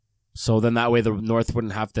 So then that way the North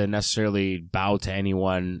wouldn't have to necessarily bow to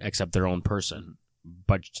anyone except their own person.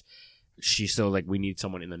 But she's still like, we need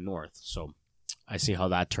someone in the North. So I see how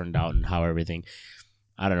that turned out and how everything,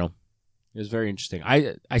 I don't know. It was very interesting.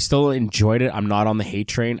 I still enjoyed it. I'm not on the hate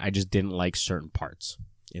train. I just didn't like certain parts.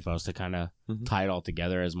 If I was to kind of tie it all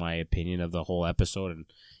together as my opinion of the whole episode, and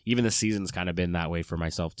even the season's kind of been that way for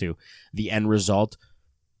myself too. The end result,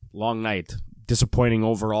 long night, disappointing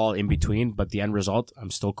overall in between, but the end result,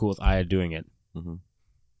 I'm still cool with Aya doing it.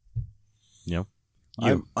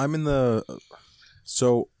 I'm in the...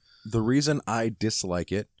 So the reason I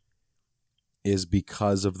dislike it is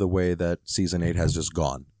because of the way that season 8 has just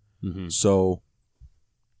gone. So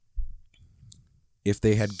if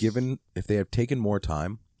they had taken more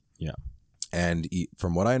time, and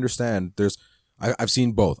from what I understand, I've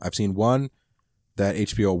seen both. I've seen one that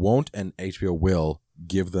HBO won't and HBO will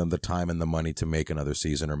give them the time and the money to make another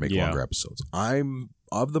season or make longer episodes. I'm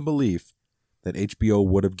of the belief that HBO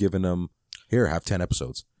would have given them, here, have 10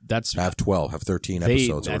 episodes. Have 12, have 13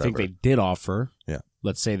 episodes or whatever. I think they did offer. Yeah.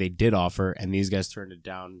 Let's say they did offer, and these guys turned it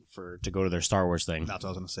down to go to their Star Wars thing. That's what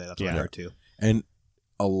I was going to say. That's what I heard too. And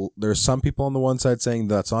there's some people on the one side saying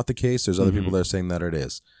that's not the case. There's other people that are saying that it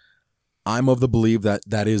is. I'm of the belief that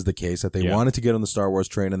that is the case, that they wanted to get on the Star Wars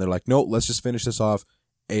train, and they're like, no, let's just finish this off.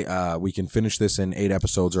 We can finish this in 8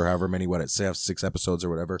 episodes or however many, 6 episodes or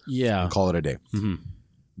whatever. Yeah. And call it a day.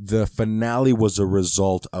 The finale was a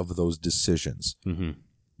result of those decisions.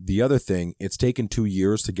 The other thing, it's taken 2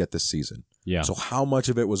 years to get this season. Yeah. So how much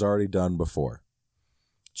of it was already done before?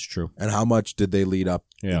 It's true. And how much did they lead up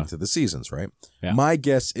into the seasons, right? Yeah. My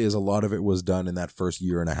guess is a lot of it was done in that first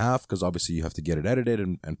year and a half, because obviously you have to get it edited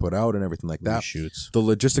and put out and everything like that. Reshoots. The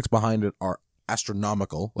logistics behind it are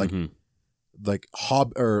astronomical. Like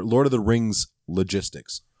Lord of the Rings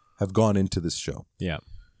logistics have gone into this show. Yeah.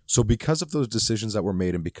 So because of those decisions that were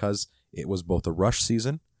made, and because it was both a rush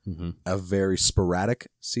season, a very sporadic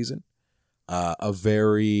season, a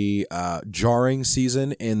very jarring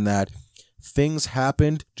season in that things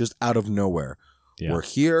happened just out of nowhere. Yeah. We're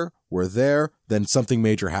here, we're there, then something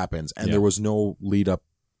major happens, and there was no lead up.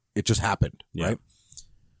 It just happened, right?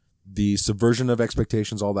 The subversion of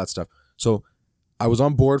expectations, all that stuff. So I was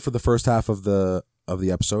on board for the first half of the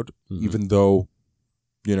episode, even though,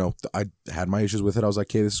 I had my issues with it. I was like,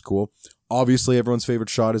 okay, this is cool. Obviously, everyone's favorite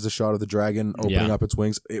shot is the shot of the dragon opening up its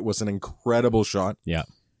wings. It was an incredible shot. Yeah.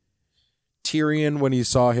 Tyrion, when he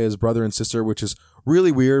saw his brother and sister, which is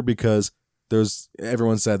really weird because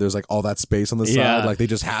everyone said there's like all that space on the side. Like they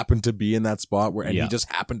just happened to be in that spot and he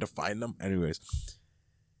just happened to find them. Anyways,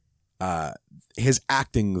 his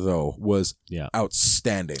acting though was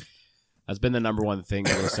outstanding. That's been the number one thing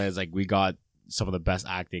that says like we got some of the best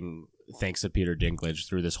acting thanks to Peter Dinklage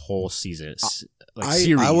through this whole season.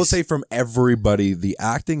 Series. I will say from everybody, the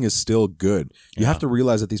acting is still good. You have to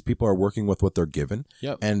realize that these people are working with what they're given.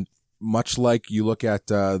 Yep. And much like you look at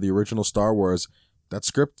the original Star Wars, that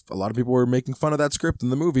script, a lot of people were making fun of that script in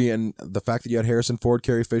the movie, and the fact that you had Harrison Ford,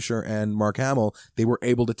 Carrie Fisher, and Mark Hamill, they were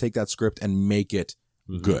able to take that script and make it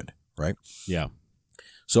good, right? Yeah.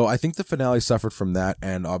 So I think the finale suffered from that,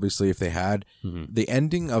 and obviously if they had the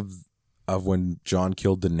ending of when Jon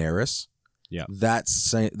killed Daenerys,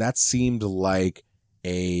 that seemed like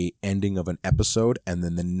a ending of an episode, and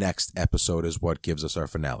then the next episode is what gives us our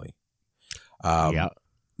finale.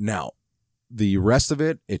 Now, the rest of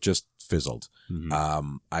it just fizzled.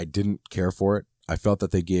 I didn't care for it. I felt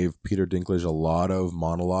that they gave Peter Dinklage a lot of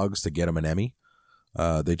monologues to get him an Emmy.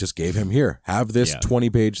 They just gave him, here, have this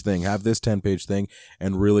 20-page thing, have this 10-page thing,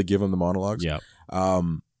 and really give him the monologues. Yeah.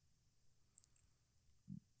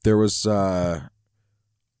 There was, and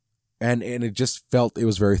it just felt it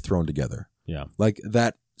was very thrown together. Yeah. Like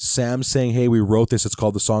that Sam saying, hey, we wrote this, it's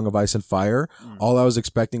called The Song of Ice and Fire. All I was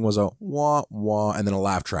expecting was a wah, wah, and then a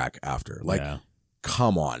laugh track after. Like,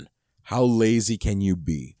 come on. How lazy can you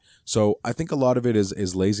be? So I think a lot of it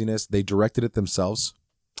is laziness. They directed it themselves.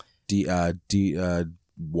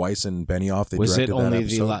 Weiss and Benioff, they Was it directed only that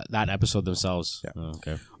episode. that episode themselves? Yeah. Oh,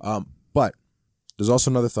 okay. But there's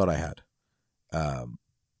also another thought I had.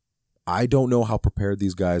 I don't know how prepared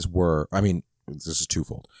these guys were. I mean, this is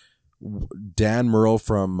twofold. Dan Murrell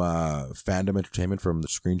from Fandom Entertainment from the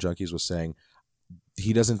Screen Junkies was saying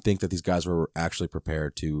he doesn't think that these guys were actually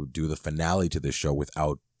prepared to do the finale to this show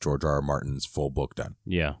without George R. R. Martin's full book done.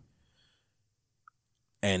 Yeah.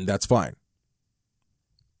 And that's fine.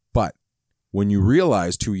 But when you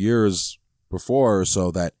realize 2 years before or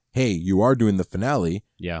so that, hey, you are doing the finale,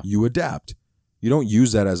 Yeah. you adapt. You don't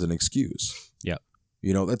use that as an excuse. Yeah.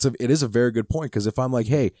 You know, it is a very good point, because if I'm like,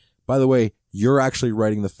 hey, by the way, you're actually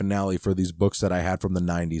writing the finale for these books that I had from the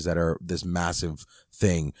 90s that are this massive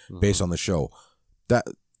thing based on the show,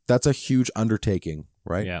 that's a huge undertaking,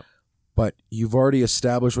 right? Yeah. But you've already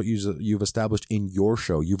established what you've established in your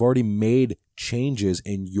show. You've already made changes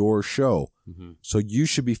in your show. Mm-hmm. So you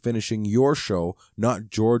should be finishing your show, not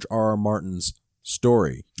George R. R. Martin's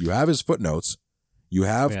story. You have his footnotes. You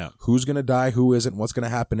have who's going to die, who isn't, what's going to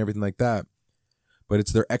happen, everything like that. But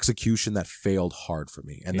it's their execution that failed hard for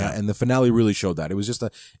me. And and the finale really showed that. It was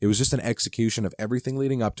just an execution of everything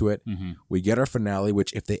leading up to it. Mm-hmm. We get our finale,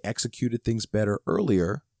 which if they executed things better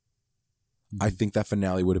earlier, I think that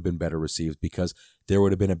finale would have been better received, because there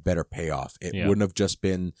would have been a better payoff. It wouldn't have just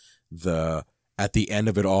been at the end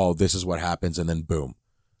of it all, this is what happens, and then boom.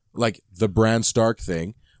 Like the Bran Stark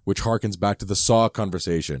thing, which harkens back to the Saw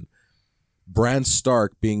conversation. Bran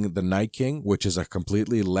Stark being the Night King, which is a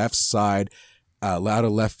completely left side, out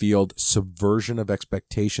of left field subversion of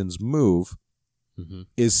expectations move,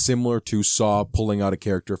 is similar to Saw pulling out a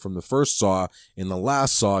character from the first Saw in the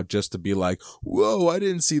last Saw just to be like, whoa, I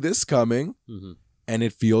didn't see this coming. And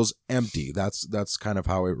it feels empty. That's kind of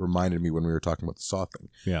how it reminded me when we were talking about the Saw thing.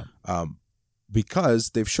 Yeah. Because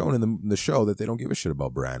they've shown in the show that they don't give a shit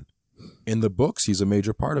about Bran. In the books, he's a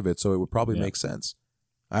major part of it, so it would probably make sense.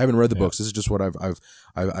 I haven't read the books. This is just what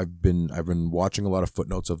I've been watching a lot of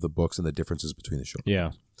footnotes of the books and the differences between the show.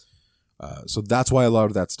 Yeah. So that's why a lot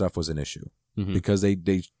of that stuff was an issue, because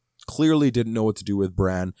they clearly didn't know what to do with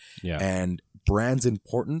Bran. Yeah. And Bran's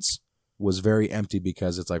importance was very empty,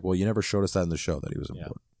 because it's like, well, you never showed us that in the show that he was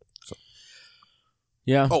important. So.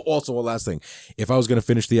 Yeah. Oh, also one last thing. If I was going to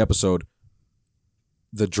finish the episode,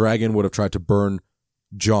 the dragon would have tried to burn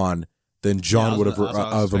Jon. Then Jon would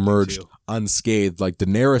have emerged unscathed, like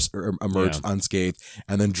Daenerys emerged unscathed,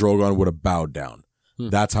 and then Drogon would have bowed down.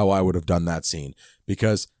 That's how I would have done that scene.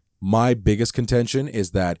 Because my biggest contention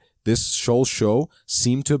is that this whole show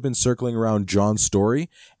seemed to have been circling around Jon's story,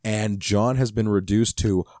 and Jon has been reduced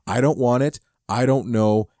to, I don't want it, I don't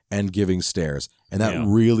know, and giving stares. And that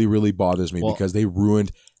really, really bothers me, because they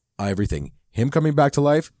ruined everything. Him coming back to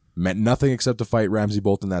life meant nothing except to fight Ramsay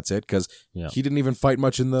Bolton, that's it, because he didn't even fight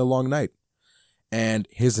much in the Long Night. And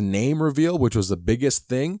his name reveal, which was the biggest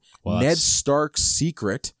thing, Ned Stark's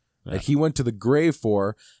secret that he went to the grave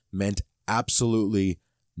for, meant absolutely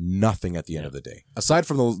nothing at the end of the day. Aside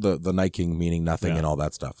from the Night King meaning nothing and all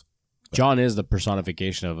that stuff. Jon is the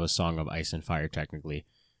personification of a Song of Ice and Fire, technically,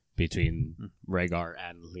 between Rhaegar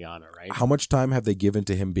and Lyanna, right? How much time have they given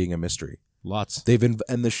to him being a mystery? Lots.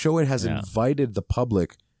 And the show has invited the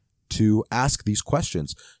public to ask these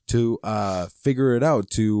questions, to figure it out,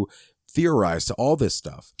 to theorize, to all this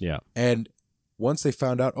stuff. Yeah. And once they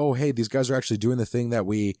found out, oh, hey, these guys are actually doing the thing that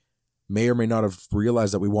we may or may not have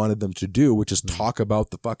realized that we wanted them to do, which is talk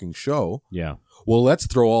about the fucking show. Yeah. Well, let's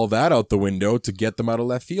throw all that out the window to get them out of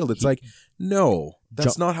left field. It's like, no,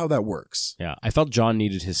 that's not how that works. Yeah. I felt Jon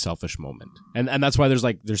needed his selfish moment. And that's why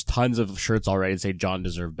there's tons of shirts already that say Jon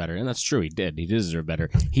deserved better. And that's true. He did. He did deserve better.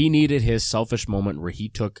 He needed his selfish moment where he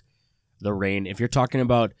took the reign. If you're talking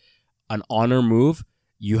about an honor move,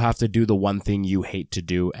 you have to do the one thing you hate to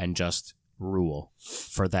do and just rule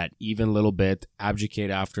for that even little bit,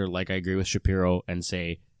 abdicate after, like I agree with Shapiro, and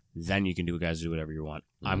say, then you can do whatever you want.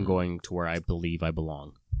 I'm going to where I believe I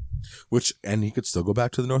belong. And he could still go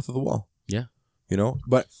back to the north of the wall. Yeah. You know,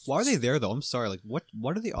 but why are they there though? I'm sorry. Like,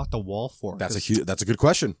 what are they off the wall for? That's a good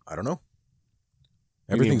question. I don't know.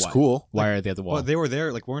 Everything's cool. Why are they at the wall? Well, they were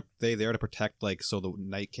there. Like, weren't they there to protect, like, so the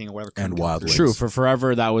Night King or whatever? And wildlings. True. For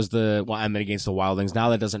forever, that was and then against the wildlings. Now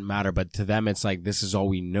that doesn't matter. But to them, it's like, this is all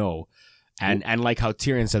we know. And like how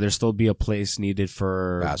Tyrion said, there'll still be a place needed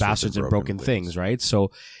for bastards and broken things, right?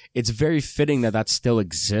 So it's very fitting that still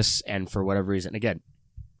exists. And for whatever reason, again,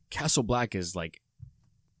 Castle Black is like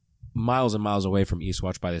miles and miles away from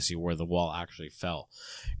Eastwatch by the Sea, where the wall actually fell.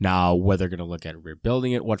 Now, whether they're going to look at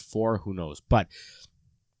rebuilding it, what for, who knows? But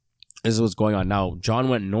this is what's going on now. Jon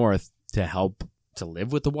went north to help to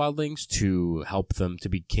live with the wildlings, to help them to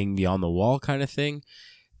be king beyond the wall kind of thing.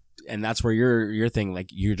 And that's where your thing, like,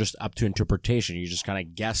 you're just up to interpretation. You're just kind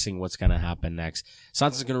of guessing what's going to happen next.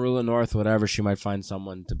 Sansa's going to rule the north, whatever. She might find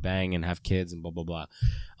someone to bang and have kids and blah, blah, blah.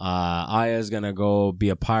 Arya's going to go be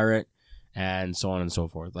a pirate and so on and so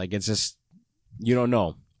forth. Like, it's just, you don't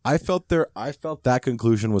know. I felt that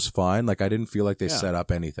conclusion was fine. Like, I didn't feel like they set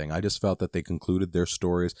up anything. I just felt that they concluded their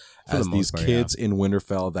stories as these kids in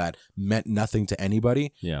Winterfell that meant nothing to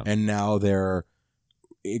anybody. Yeah. And now they're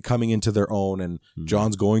coming into their own, and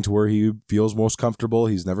Jon's going to where he feels most comfortable.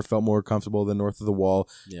 He's never felt more comfortable than north of the wall.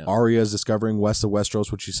 Yeah. Arya's discovering west of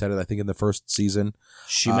Westeros, which she said, I think, in the first season.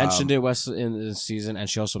 She mentioned it west in the season, and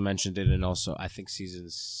she also mentioned it in also, I think, season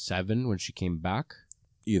 7 when she came back.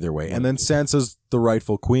 Either way. And then Sansa's the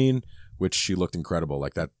rightful queen, which she looked incredible,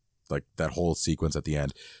 like that whole sequence at the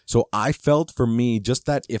end. So I felt, for me, just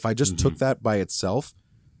that if I just took that by itself,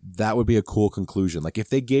 that would be a cool conclusion. Like, if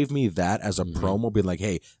they gave me that as a promo, being like,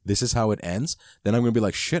 hey, this is how it ends, then I'm going to be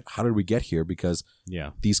like, shit, how did we get here? Because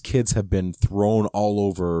these kids have been thrown all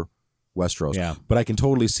over Westeros. Yeah. But I can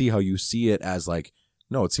totally see how you see it as like,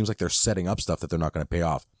 no, it seems like they're setting up stuff that they're not going to pay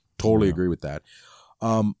off. Totally agree with that.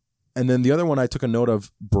 And then the other one I took a note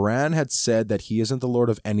of, Bran had said that he isn't the Lord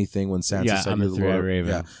of anything when Sansa said, I'm the three-eyed raven.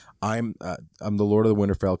 Yeah, I'm the Lord of the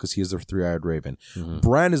Winterfell because he is the three-eyed raven.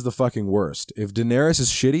 Bran is the fucking worst. If Daenerys is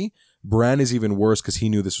shitty, Bran is even worse because he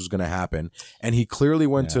knew this was going to happen. And he clearly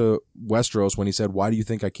went to Westeros when he said, why do you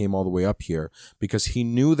think I came all the way up here? Because he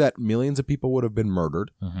knew that millions of people would have been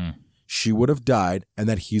murdered. She would have died, and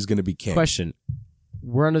that he's going to be king. Question.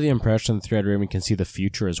 We're under the impression the three-eyed raven can see the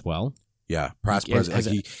future as well. Yeah, past, present.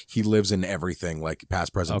 Like he lives in everything, like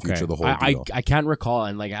past, present, future, the whole deal. I can't recall,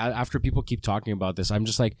 and like after people keep talking about this, I'm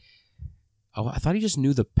just like, oh, I thought he just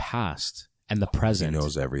knew the past and the present. He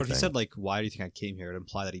knows everything. But he said, like, why do you think I came here? It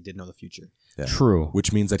implied that he did know the future. Yeah. True.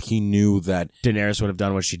 Which means that he knew that Daenerys would have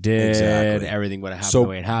done what she did. Exactly. Everything would have happened the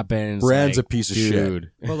way it happened. Bran's a piece of shit.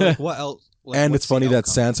 Well, like, what else? Like, and it's funny that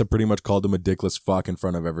Sansa pretty much called him a dickless fuck in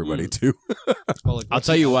front of everybody too. Well, like, I'll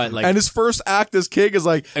tell you what, like, and his first act as king is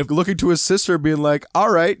like looking to his sister, being like, "All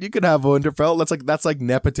right, you can have Winterfell." That's like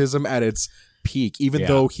nepotism at its peak. Even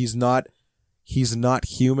though he's not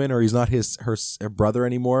human, or he's not her brother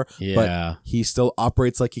anymore. Yeah. But he still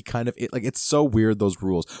operates like he kind of like. It's so weird, those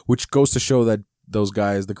rules, which goes to show that those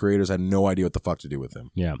guys, the creators, had no idea what the fuck to do with him.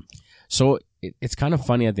 Yeah. So it's kind of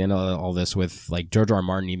funny at the end of all this with like George R. R.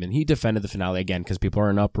 Martin. Even he defended the finale again because people are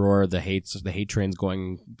in uproar. The hate train's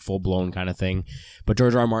going full blown kind of thing. But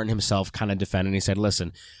George R. R. Martin himself kind of defended. He said,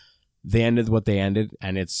 "Listen, they ended what they ended,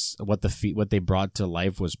 and it's what they brought to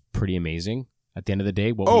life was pretty amazing. At the end of the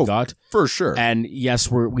day, what we got, for sure. And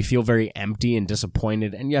yes, we feel very empty and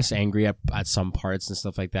disappointed, and yes, angry at some parts and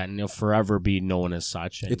stuff like that. And you'll forever be known as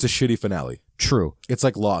such. And it's a shitty finale. True. It's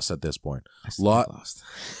like Lost at this point. Lost.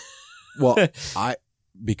 Well,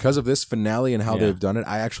 because of this finale and how they've done it,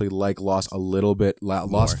 I actually like Lost a little bit.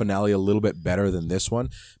 Lost finale a little bit better than this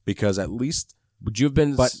one, because at least. Would you have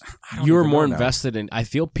been? But you were more invested in. I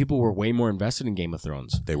feel people were way more invested in Game of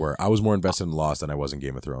Thrones. They were. I was more invested in Lost than I was in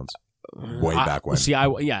Game of Thrones. Way back when. See,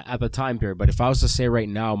 at the time period. But if I was to say right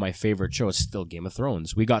now, my favorite show is still Game of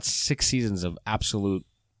Thrones. We got 6 seasons of absolute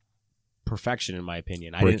perfection, in my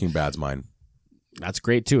opinion. Breaking Bad's mine. That's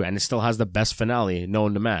great too, and it still has the best finale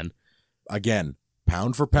known to man. Again,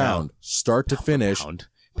 pound for pound, start to finish.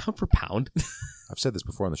 Pound for pound. I've said this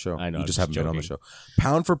before on the show. I know. You just haven't been on the show.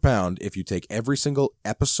 Pound for pound, if you take every single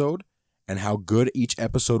episode and how good each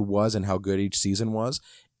episode was and how good each season was,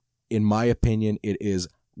 in my opinion, it is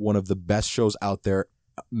one of the best shows out there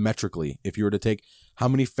metrically. If you were to take how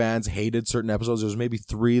many fans hated certain episodes, there's maybe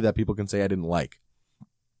 3 that people can say I didn't like.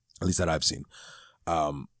 At least that I've seen.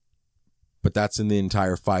 But that's in the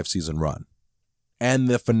entire 5-season run. And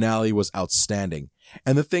the finale was outstanding.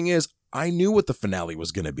 And the thing is, I knew what the finale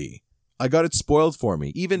was going to be. I got it spoiled for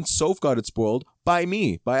me. Even Soph got it spoiled by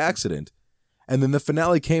me, by accident. And then the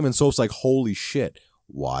finale came and Soph's like, holy shit.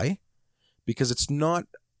 Why? Because it's not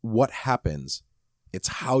what happens. It's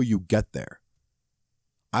how you get there.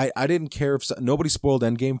 I didn't care if... Nobody spoiled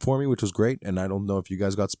Endgame for me, which was great. And I don't know if you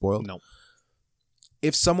guys got spoiled. No.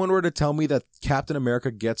 If someone were to tell me that Captain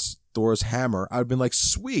America gets Thor's hammer, I'd been like,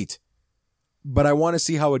 sweet. But I want to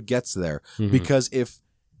see how it gets there. Mm-hmm. Because if,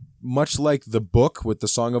 much like the book with the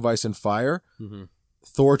Song of Ice and Fire,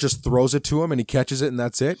 Thor just throws it to him and he catches it and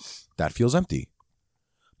that's it, that feels empty.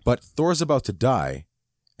 But Thor's about to die,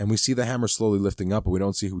 and we see the hammer slowly lifting up, but we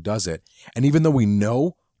don't see who does it. And even though we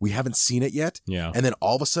know we haven't seen it yet. Yeah. And then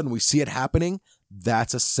all of a sudden we see it happening.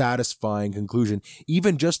 That's a satisfying conclusion.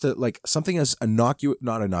 Even just like something as not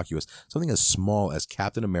innocuous, something as small as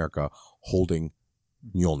Captain America holding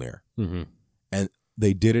Mjolnir. Mm-hmm. And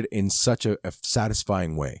they did it in such a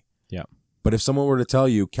satisfying way. Yeah. But if someone were to tell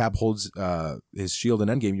you Cap holds his shield in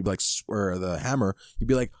Endgame, you'd be like, or the hammer, you'd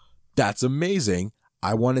be like, that's amazing.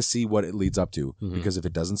 I want to see what it leads up to. Mm-hmm. Because if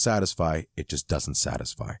it doesn't satisfy, it just doesn't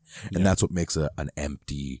satisfy. And that's what makes an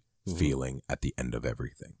empty feeling at the end of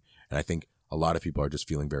everything. And I think a lot of people are just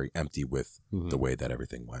feeling very empty with the way that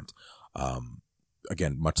everything went.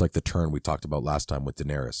 Again, much like the turn we talked about last time with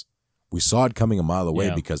Daenerys. We saw it coming a mile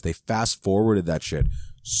away because they fast forwarded that shit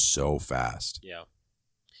so fast. Yeah.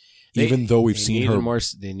 Even though we've seen her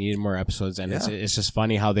they needed more episodes, and it's just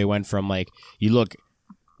funny how they went from like, you look,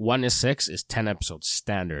 1 to 6 is 10 episodes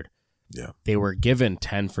standard. Yeah. They were given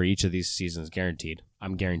 10 for each of these seasons, guaranteed.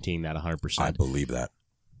 I'm guaranteeing that 100%. I believe that.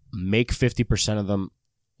 Make 50% of them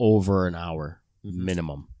over an hour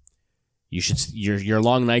minimum. You should your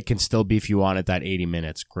long night can still be, if you want it, that 80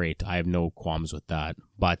 minutes. Great. I have no qualms with that.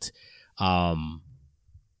 But at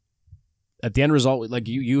the end result, like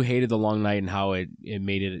you hated the long night and how it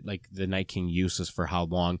made it like the Night King useless for how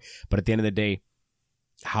long. But at the end of the day,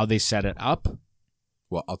 how they set it up.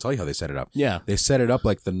 Well, I'll tell you how they set it up. Yeah. They set it up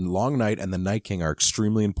like the Long Night and the Night King are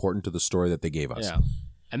extremely important to the story that they gave us. Yeah.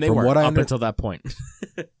 And they From were what up until that point.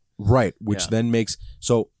 Right. Which then makes...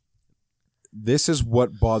 So this is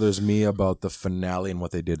what bothers me about the finale and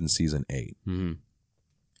what they did in season 8. Mm-hmm.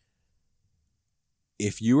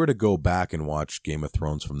 If you were to go back and watch Game of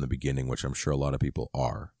Thrones from the beginning, which I'm sure a lot of people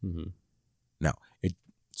are. Mm-hmm. Now,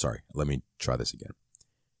 sorry, let me try this again.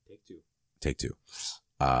 Take two.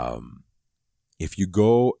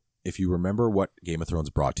 If you remember what Game of Thrones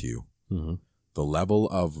brought to you, the level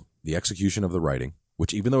of the execution of the writing,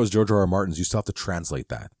 which even though it's George R.R. Martin's, you still have to translate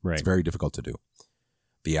that. Right. It's very difficult to do.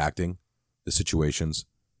 The acting, the situations,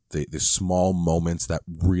 the small moments that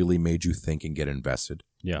really made you think and get invested.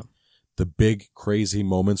 Yeah. The big crazy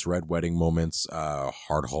moments, red wedding moments,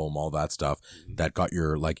 hard home, all that stuff that got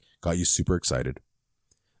you super excited.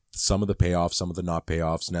 Some of the payoffs, some of the not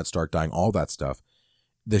payoffs, Ned Stark dying, all that stuff.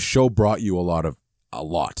 The show brought you a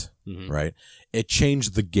lot, right? It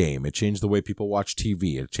changed the game. It changed the way people watch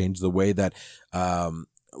TV. It changed the way that,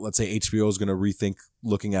 let's say HBO is going to rethink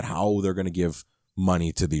looking at how they're going to give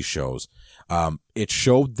money to these shows. It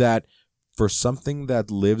showed that for something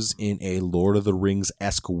that lives in a Lord of the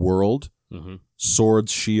Rings-esque world,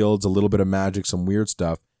 swords, shields, a little bit of magic, some weird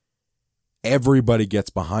stuff, everybody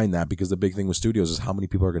gets behind that, because the big thing with studios is how many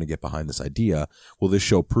people are going to get behind this idea. Well, this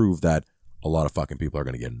show proved that a lot of fucking people are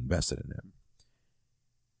going to get invested in it.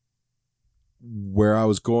 Where I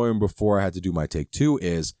was going before I had to do my take 2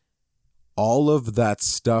 is all of that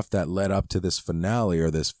stuff that led up to this finale or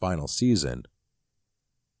this final season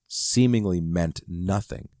seemingly meant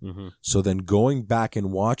nothing. So then going back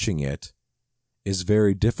and watching it is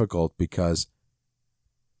very difficult because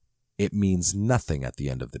it means nothing at the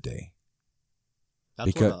end of the day.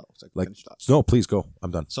 That's because, what no, please go.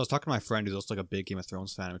 I'm done. So I was talking to my friend who's also like a big Game of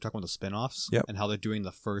Thrones fan. And we're talking about the spin-offs and how they're doing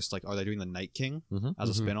the first, are they doing the Night King as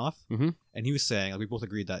a spin-off? And he was saying, we both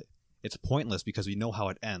agreed that it's pointless because we know how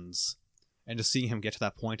it ends. And just seeing him get to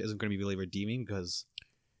that point isn't going to be really redeeming because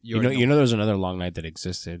you know there's another long night that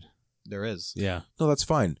existed. There is. Yeah. No, that's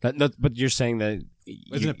fine. But you're saying that...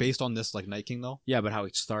 Isn't it based on this Night King though? Yeah, but how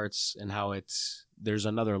it starts and how there's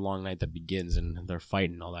another long night that begins and they're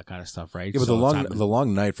fighting and all that kind of stuff, right? Yeah, but the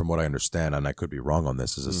long night, from what I understand, and I could be wrong on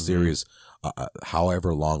this, is a series,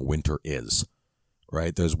 however long winter is,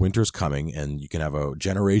 right? There's winter's coming, and you can have a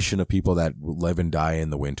generation of people that live and die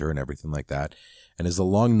in the winter and everything like that. And is the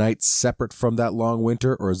long night separate from that long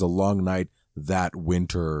winter, or is the long night that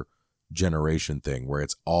winter generation thing where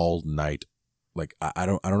it's all night? Like I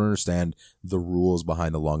don't understand the rules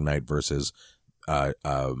behind the long night versus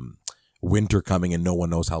winter coming and no one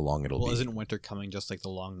knows how long it'll be. Well, isn't winter coming just like the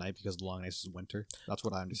long night because the long night is winter? That's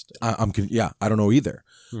what I understood. I don't know either.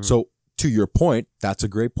 So to your point, that's a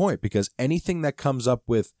great point, because anything that comes up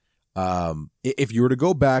with, if you were to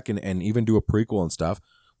go back and even do a prequel and stuff,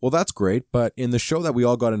 well, that's great. But in the show that we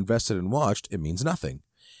all got invested and watched, it means nothing.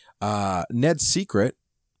 Ned's secret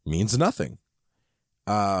means nothing.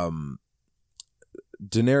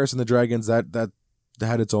 Daenerys and the dragons, that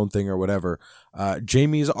had its own thing or whatever.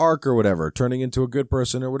 Jaime's arc or whatever, turning into a good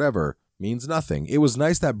person or whatever, means nothing. It was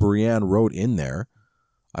nice that Brienne wrote in there.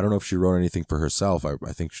 I don't know if she wrote anything for herself. I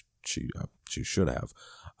think she should have.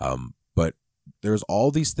 But there's all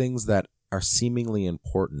these things that are seemingly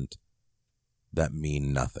important that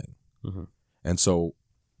mean nothing. And so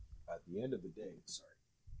at the end of the day,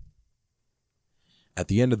 at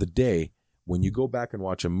the end of the day, when you go back and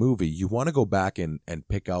watch a movie, you want to go back and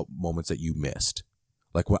pick out moments that you missed.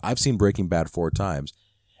 Like I've seen Breaking Bad 4 times,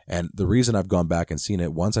 and the reason I've gone back and seen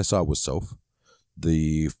it, once I saw it was Soph.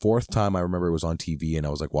 The 4th time I remember it was on TV, and I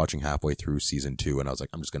was like watching halfway through season 2, and I was like,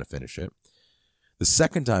 I'm just going to finish it. The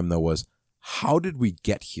second time, though, was how did we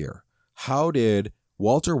get here? How did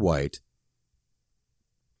Walter White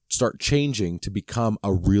start changing to become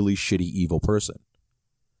a really shitty, evil person?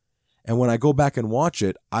 And when I go back and watch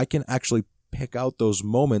it, I can actually pick out those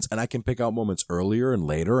moments, and I can pick out moments earlier and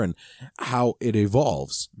later and how it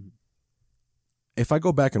evolves. If I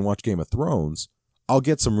go back and watch Game of Thrones, I'll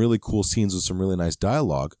get some really cool scenes with some really nice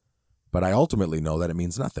dialogue, but I ultimately know that it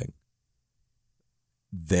means nothing.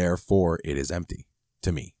 Therefore, it is empty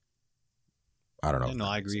to me. I don't know. Yeah, no,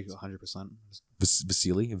 I agree 100%.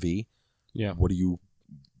 Vasily, V? Yeah. What do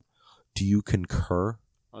you concur?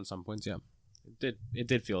 On some points, yeah. It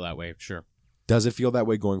did feel that way, sure. Does it feel that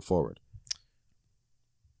way going forward?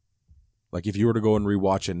 Like if you were to go and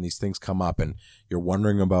rewatch it and these things come up and you're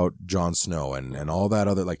wondering about Jon Snow and all that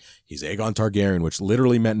other, like he's Aegon Targaryen, which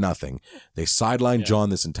literally meant nothing. They sidelined Jon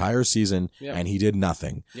this entire season and he did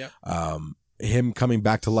nothing. Yep. Him coming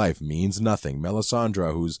back to life means nothing.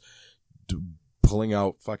 Melisandre, who's pulling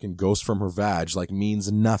out fucking ghosts from her vag, like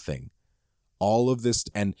means nothing. All of this,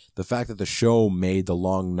 and the fact that the show made The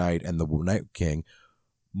Long Night and The Night King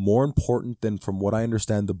more important than, from what I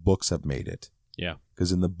understand, the books have made it. Yeah.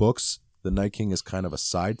 Because in the books, The Night King is kind of a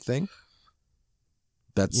side thing.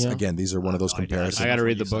 That's, again, these are one of those comparisons. I got to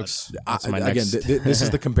read the books. This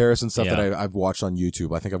is the comparison stuff that I've watched on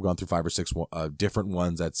YouTube. I think I've gone through 5 or 6 different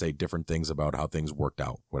ones that say different things about how things worked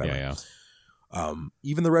out, whatever. Yeah.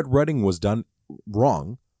 Even the Red Wedding was done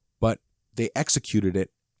wrong, but they executed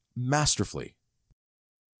it masterfully.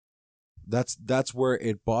 That's where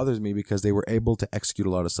it bothers me, because they were able to execute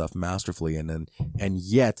a lot of stuff masterfully, and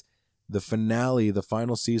yet the finale, the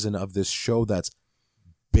final season of this show that's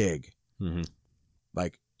big. Mm-hmm.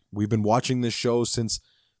 Like, we've been watching this show since,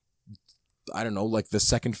 I don't know, like the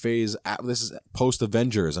second phase. This is post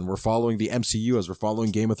Avengers, and we're following the MCU as we're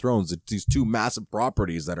following Game of Thrones. It's these 2 massive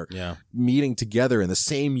properties that are meeting together in the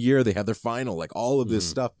same year. They have their final, like all of this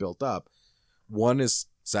stuff built up. One is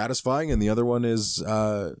satisfying and the other one is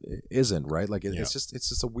isn't, right? Like it's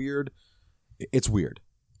just a weird. It's weird.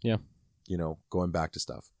 Yeah. You know, going back to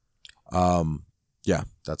stuff. Yeah,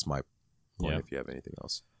 that's my point. If you have anything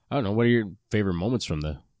else, I don't know. What are your favorite moments from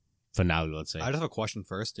the finale? Let's say. I just have a question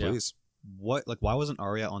first. please. Why wasn't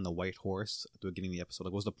Arya on the white horse at the beginning of the episode?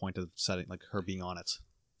 Like, what was the point of setting, like, her being on it?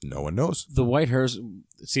 No one knows. The white horse.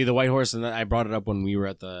 See, the white horse, and I brought it up when we were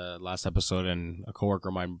at the last episode, and a coworker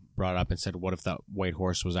of mine brought it up and said, "What if that white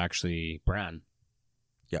horse was actually Bran?"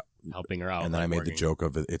 Yeah, helping her out. And then I made the joke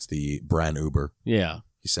of it's the Bran Uber. Yeah,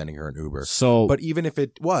 he's sending her an Uber. So, but even if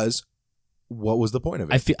it was, what was the point of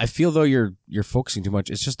it? I feel though you're focusing too much.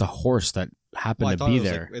 It's just a horse that happened to be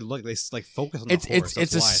there. They focus on the horse.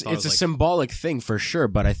 It's a symbolic thing for sure.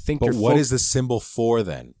 But I think. But what is the symbol for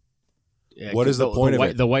then? Yeah, what is the point of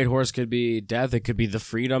it? The white horse could be death. It could be the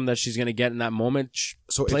freedom that she's going to get in that moment.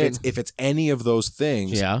 So if it's any of those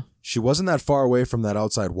things, she wasn't that far away from that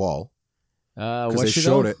outside wall. Because they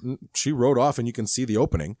showed it. She rode off, and you can see the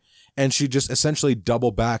opening. And she just essentially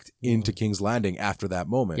double backed into King's Landing after that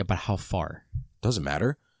moment. Yeah, but how far? Doesn't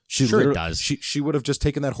matter. Sure, it does. She would have just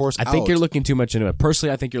taken that horse out. I think you're looking too much into it.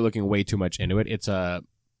 Personally, I think you're looking way too much into it. It's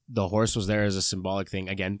the horse was there as a symbolic thing,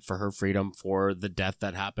 again, for her freedom, for the death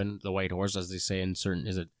that happened. The white horse, as they say in certain,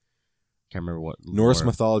 can't remember what. Norse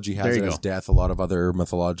mythology has it as death. A lot of other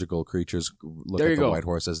mythological creatures look at the white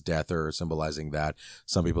horse as death or symbolizing that.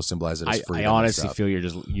 Some people symbolize it as freedom. I honestly feel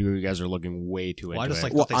you guys are looking way too into it. I just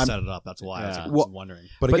thought they set it up. That's why I was wondering.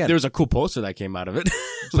 But again, there was a cool poster that came out of it.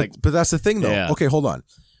 But that's the thing, though. Yeah. Okay, hold on.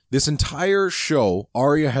 This entire show,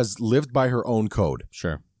 Arya has lived by her own code.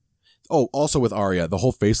 Sure. Oh, also with Arya, the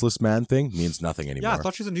whole faceless man thing means nothing anymore. Yeah, I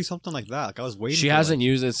thought she was going to do something like that. Like, I was waiting She hasn't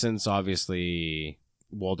used it since, obviously,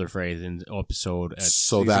 Walder Frey in episode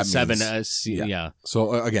so that 7. Yeah.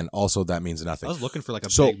 So, again, also that means nothing. I was looking for, like, a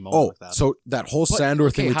big moment like that. So that whole Sandor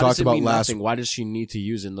thing we talked about last... Nothing? Why does she need to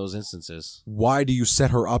use in those instances? Why do you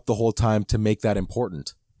set her up the whole time to make that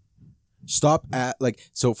important? Stop at...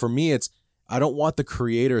 So for me, it's... I don't want the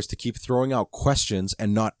creators to keep throwing out questions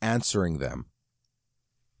and not answering them.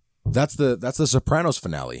 That's the Sopranos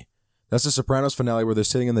finale. That's the Sopranos finale where they're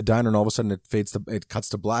sitting in the diner and all of a sudden it cuts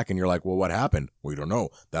to black and you're like, well, what happened? We don't know.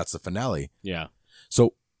 That's the finale. Yeah.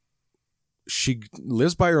 So she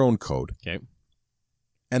lives by her own code. Okay.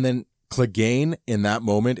 And then Clegane in that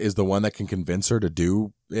moment is the one that can convince her to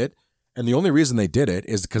do it. And the only reason they did it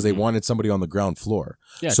is because they wanted somebody on the ground floor.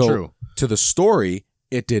 Yeah, so true. To the story,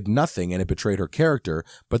 it did nothing and it betrayed her character,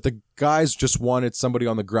 but the guys just wanted somebody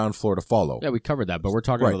on the ground floor to follow. Yeah, we covered that, but we're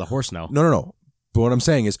talking Right. about the horse now. No. But what I'm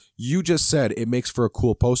saying is, you just said it makes for a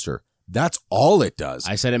cool poster. That's all it does.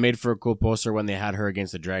 I said it made for a cool poster when they had her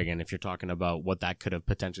against the dragon, if you're talking about what that could have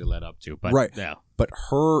potentially led up to. But Right. yeah. But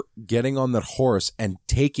her getting on that horse and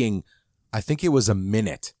taking, I think it was a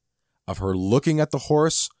minute of her looking at the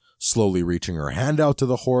horse, slowly reaching her hand out to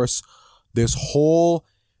the horse, this whole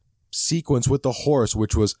sequence with the horse,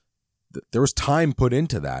 which was, there was time put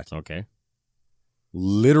into that, Okay.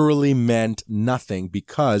 literally meant nothing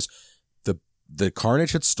because the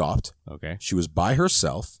carnage had stopped. Okay. She was by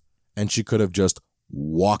herself and she could have just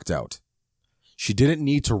walked out. She didn't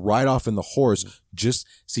need to ride off in the horse. Just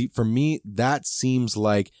see, for me, that seems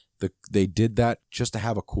like they did that just to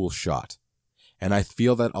have a cool shot. And I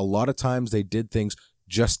feel that a lot of times they did things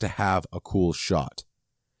just to have a cool shot.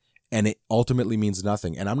 And it ultimately means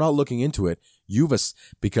nothing. And I'm not looking into it.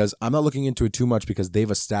 Because I'm not looking into it too much because they've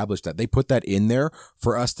established that. They put that in there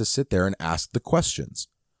for us to sit there and ask the questions.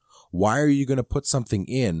 Why are you going to put something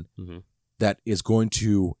in that is going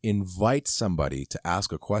to invite somebody to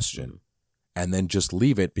ask a question and then just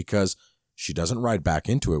leave it because she doesn't ride back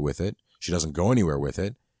into it with it? She doesn't go anywhere with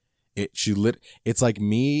it. It's like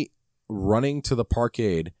me running to the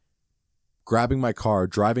parkade, grabbing my car,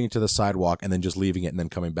 driving it to the sidewalk, and then just leaving it and then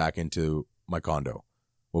coming back into my condo.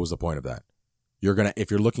 What was the point of that? If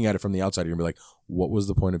you're looking at it from the outside, you're going to be like, what was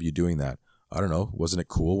the point of you doing that? I don't know. Wasn't it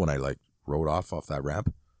cool when I rode off that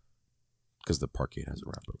ramp? Because the parkade has a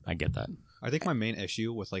ramp. I get that. I think my main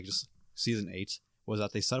issue with just season 8 was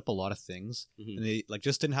that they set up a lot of things and they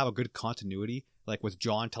just didn't have a good continuity. Like with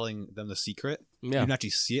John telling them the secret, you didn't actually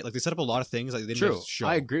see it. Like they set up a lot of things like they didn't True. just show.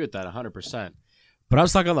 I agree with that 100%. But I'm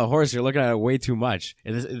stuck on the horse. You're looking at it way too much.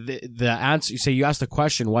 The answer, you asked the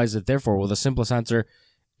question, why is it there for? Well, the simplest answer,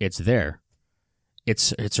 it's there.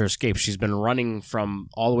 It's her escape. She's been running from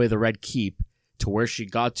all the way to the Red Keep to where she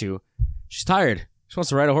got to. She's tired. She wants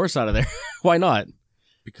to ride a horse out of there. Why not?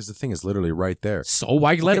 Because the thing is literally right there. So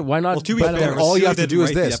why let it? Why not? Well, to be let it fair, alone? all you have to didn't do is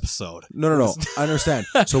write this. The episode. No. I understand.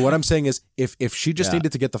 So what I'm saying is, if she just Yeah.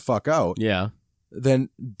 needed to get the fuck out, Yeah. then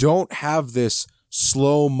don't have this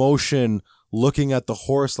slow motion looking at the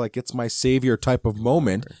horse like it's my savior type of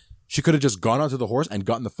moment. She could have just gone onto the horse and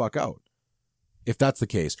gotten the fuck out. If that's the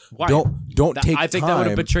case, Why? don't take I think time. that would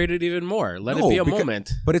have betrayed it even more. Let it No, be a because-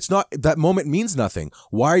 moment. But it's not. That moment means nothing.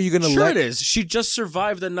 Why are you going to Sure let? it is. She just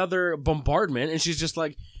survived another bombardment, and she's just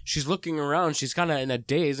she's looking around. She's kind of in a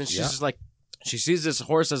daze, and she's just she sees this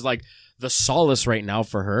horse as the solace right now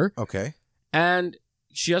for her, Okay. and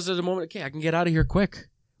she has at the moment, okay, I can get out of here quick.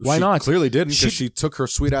 Why She not? Clearly didn't because She- she took her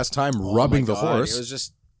sweet ass time Oh rubbing my the God, horse. It was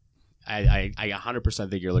just, I 100%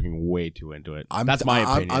 think you're looking way too into it. That's my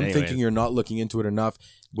opinion. I'm anyways. thinking you're not looking into it enough,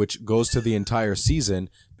 which goes to the entire season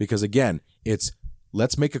because again, it's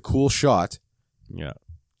let's make a cool shot. Yeah.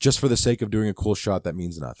 Just for the sake of doing a cool shot that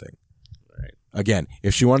means nothing. Right. Again,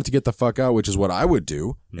 if she wanted to get the fuck out, which is what I would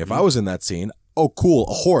do if I was in that scene, oh cool,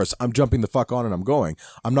 a horse, I'm jumping the fuck on and I'm going.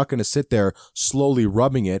 I'm not going to sit there slowly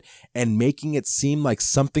rubbing it and making it seem like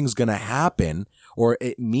something's going to happen or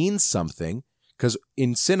it means something. Because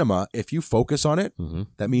in cinema, if you focus on it,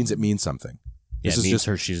 that means it means something. Yeah, This it is means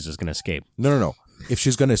just she's just going to escape. no. If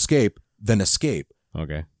she's going to escape, then escape.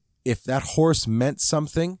 Okay. If that horse meant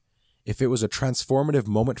something, if it was a transformative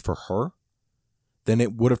moment for her, then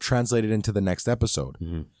it would have translated into the next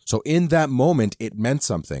episode. So in that moment, it meant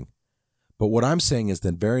something. But what I'm saying is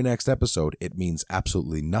the very next episode, it means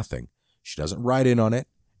absolutely nothing. She doesn't ride in on it.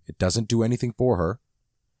 It doesn't do anything for her.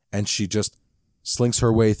 And she just slinks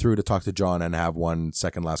her way through to talk to John and have one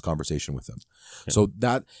second last conversation with him. Yeah. So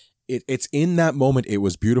that it's in that moment. It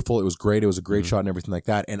was beautiful. It was great. It was a great shot and everything like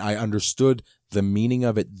that. And I understood the meaning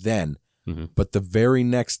of it then. But the very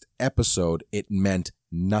next episode, it meant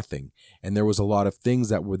nothing. And there was a lot of things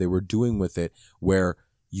that they were doing with it where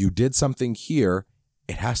you did something here,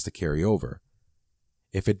 it has to carry over.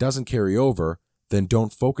 If it doesn't carry over, then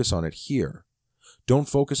don't focus on it here. Don't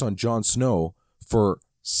focus on Jon Snow for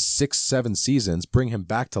 6-7 seasons, bring him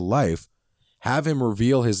back to life, have him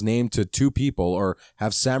reveal his name to 2 people, or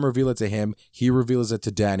have Sam reveal it to him, he reveals it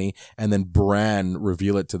to Dany, and then Bran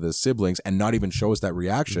reveal it to the siblings and not even show us that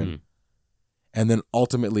reaction. And then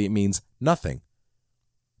ultimately it means nothing.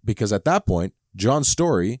 Because at that point, Jon's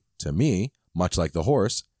story, to me, much like the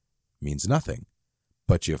horse, means nothing.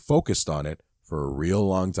 But you focused on it for a real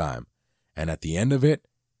long time. And at the end of it,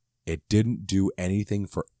 it didn't do anything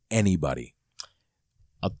for anybody.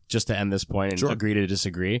 Just to end this point and Sure. agree to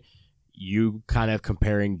disagree, you kind of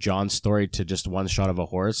comparing Jon's story to just one shot of a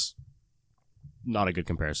horse, not a good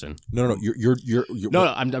comparison. No. You're No,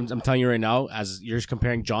 I'm telling you right now, as you're just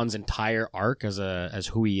comparing John's entire arc as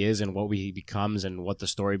who he is and what he becomes and what the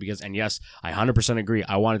story begins. And yes, I 100% agree.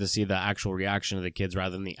 I wanted to see the actual reaction of the kids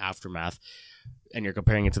rather than the aftermath. And you're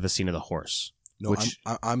comparing it to the scene of the horse. No,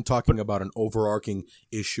 I'm talking about an overarching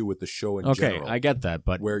issue with the show in general. Okay, I get that,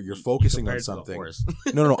 but where you're focusing on something.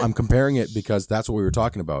 No, I'm comparing it because that's what we were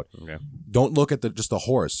talking about. Okay. Don't look at just the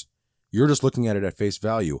horse. You're just looking at it at face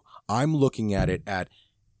value. I'm looking at it at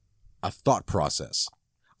a thought process.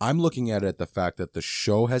 I'm looking at it at the fact that the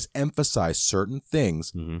show has emphasized certain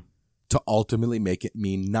things to ultimately make it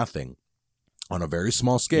mean nothing. On a very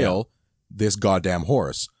small scale, this goddamn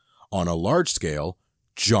horse. On a large scale,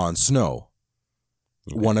 Jon Snow.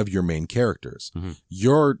 One of your main characters.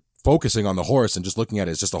 You're focusing on the horse and just looking at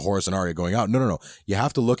it as just a horse and Arya going out. No. You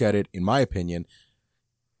have to look at it, in my opinion,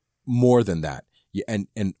 more than that. And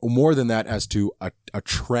more than that as to a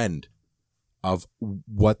trend of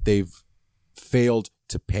what they've failed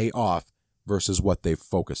to pay off versus what they've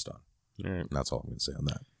focused on. All right. And that's all I'm going to say on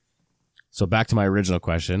that. So back to my original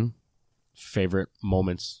question. Favorite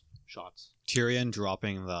moments, shots. Tyrion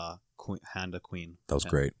dropping the hand of Queen. That was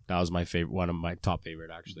great. That was my favorite, one of my top favorite,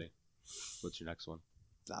 actually. What's your next one?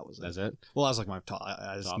 That's it. Well, that was like my top.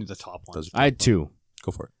 I just knew the top one. I had two.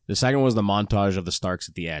 Go for it. The second one was the montage of the Starks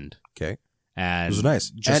at the end. Okay. And it was nice.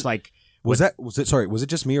 Just and like was it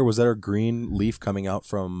just me or was that a green leaf coming out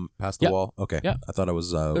from past the wall? Okay. Yeah. I thought it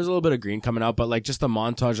was there's a little bit of green coming out, but like just the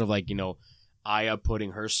montage of like, Aya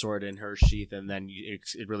putting her sword in her sheath, and then it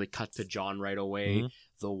really cut to Jon right away.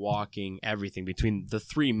 The walking, everything between the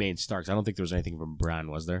three main Starks. I don't think there was anything from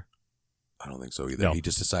Bran, was there? I don't think so either. No. He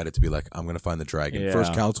just decided to be like, I'm going to find the dragon. Yeah.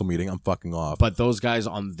 First council meeting, I'm fucking off. But those guys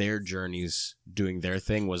on their journeys doing their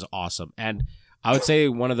thing was awesome. And I would say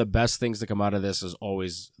one of the best things to come out of this is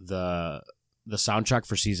always the soundtrack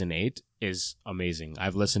for season 8 is amazing.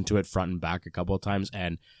 I've listened to it front and back a couple of times,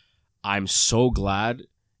 and I'm so glad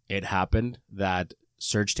it happened that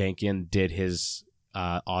Serge Tankian did his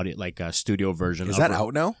audio, like a studio version. Is that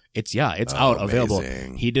out now? It's out, available.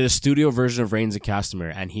 Amazing. He did a studio version of Reigns of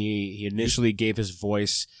Castamere, and he initially gave his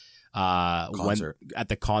voice Concert. at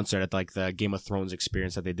the concert at like the Game of Thrones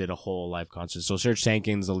experience that they did a whole live concert. So Serge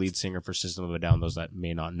Tankian's the lead singer for System of a Down, those that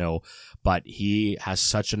may not know, but he has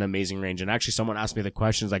such an amazing range. And actually someone asked me the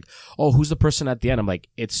questions like, oh, who's the person at the end? I'm like,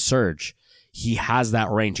 it's Serge. He has that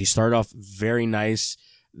range. He started off very nice,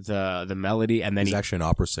 the melody, and then he's actually an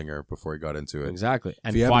opera singer before he got into it. Exactly.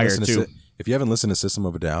 And if choir too. If you haven't listened to System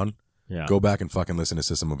of a Down, yeah, go back and fucking listen to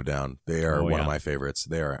System of a Down. They are one of my favorites.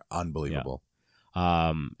 They are unbelievable.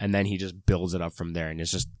 Yeah. And then he just builds it up from there, and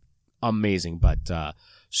it's just amazing. But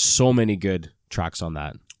so many good tracks on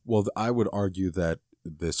that. Well, I would argue that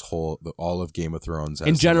this all of Game of Thrones has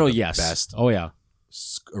in general, the yes, best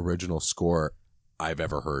original score I've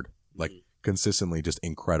ever heard. Like consistently, just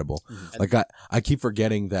incredible. Like I keep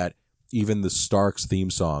forgetting that even the Starks theme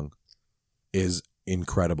song is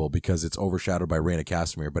incredible because it's overshadowed by Reign of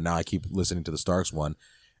Castamere. But now I keep listening to the Starks one.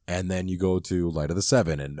 And then you go to Light of the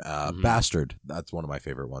Seven and Bastard. That's one of my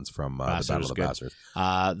favorite ones from the Battle of the Bastards.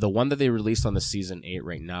 The one that they released on the season 8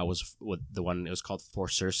 right now was the one, it was called For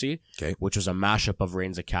Cersei, which was a mashup of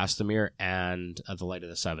Reigns of Castamere and The Light of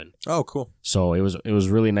the Seven. Oh, cool. So it was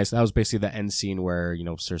really nice. That was basically the end scene where,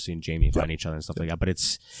 Cersei and Jaime find each other and stuff like that. But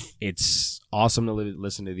it's awesome to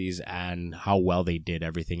listen to these and how well they did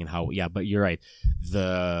everything and but you're right.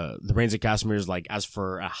 The Reigns of Castamere is like, as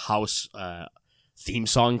for a house theme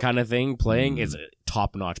song kind of thing playing is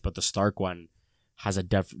top notch, but the Stark one has a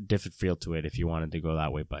different feel to it if you wanted to go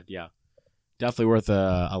that way. But yeah, definitely worth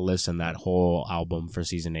a listen, that whole album for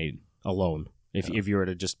season 8 alone. If you were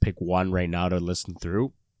to just pick one right now to listen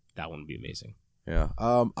through, that one would be amazing. Yeah.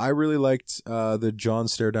 I really liked the Jon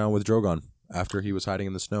stare down with Drogon after he was hiding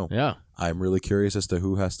in the snow. Yeah. I'm really curious as to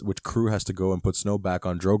which crew has to go and put snow back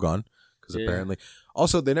on Drogon, because apparently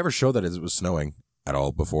also they never showed that it was snowing at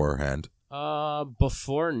all beforehand.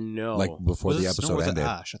 Before, no. Like before the episode ended.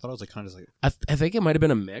 Ash? I thought it was like kind of like. I think it might have been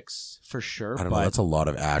a mix for sure. I don't know. That's a lot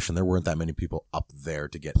of ash, and there weren't that many people up there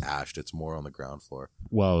to get ashed. It's more on the ground floor.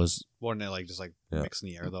 Well, it was wasn't it like just like mixing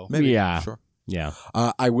the air though? Maybe. Yeah. Sure. Yeah.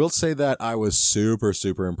 I will say that I was super,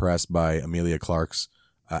 super impressed by Emilia Clarke's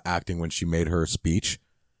acting when she made her speech.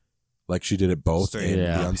 Like she did it both in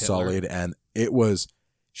The Unsullied, and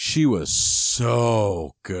she was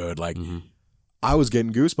so good. Like. I was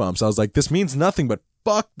getting goosebumps. I was like, this means nothing, but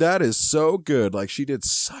fuck, that is so good. Like, she did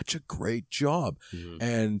such a great job.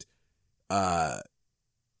 And, I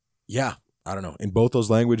don't know. In both those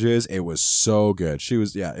languages, it was so good.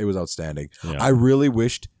 It was outstanding. Yeah. I really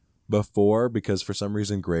wished before because for some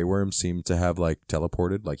reason Grey Worm seemed to have like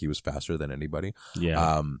teleported, like he was faster than anybody.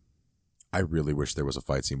 Yeah. I really wish there was a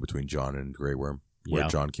fight scene between Jon and Grey Worm where Yeah.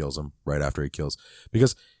 Jon kills him right after he kills.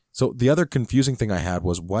 Because so the other confusing thing I had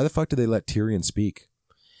was why the fuck did they let Tyrion speak?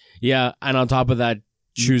 Yeah, and on top of that,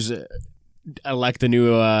 elect the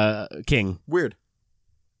new king. Weird.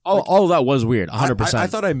 All of that was weird, 100%. I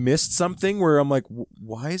thought I missed something where I'm like,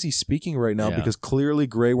 why is he speaking right now? Yeah. Because clearly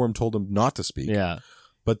Grey Worm told him not to speak. Yeah.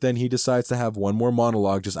 But then he decides to have one more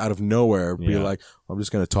monologue just out of nowhere, be Yeah. like, I'm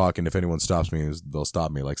just going to talk, and if anyone stops me, they'll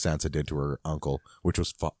stop me, like Sansa did to her uncle, which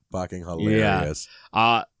was fucking hilarious.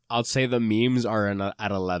 I'll say the memes are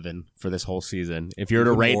at 11 for this whole season. If you were to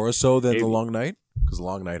Even rate... more so than The Long Night? Because The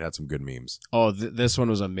Long Night had some good memes. Oh, this one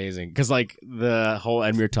was amazing. Because, like, the whole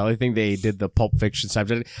Enmure Tully thing, they did the Pulp Fiction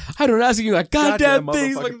type. I don't ask you that goddamn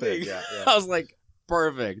thing. motherfucking Like, thing. Yeah. I was like,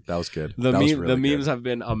 perfect. That was good. The That was really memes good. have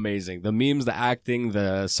been amazing. The memes, the acting,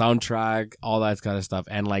 the soundtrack, all that kind of stuff.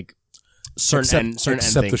 And, like, certain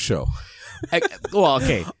except ending. the show. Well,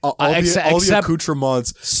 okay. All the Except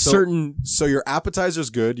accoutrements. certain So your appetizer's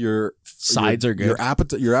good. Your sides are good.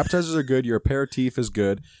 Your appetizers are good. Your aperitif is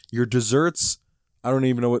good. Your desserts, I don't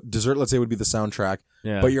even know what dessert. Let's say would be the soundtrack.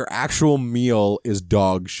 Yeah. But your actual meal is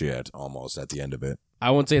dog shit almost at the end of it. I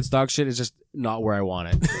won't say it's dog shit. It's just not where I want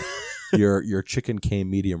it. Your chicken came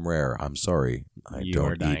medium rare. I'm sorry, I You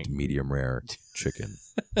are don't dying. eat medium rare chicken.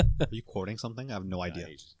 Are you quoting something? I have no idea.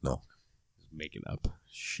 No, Making up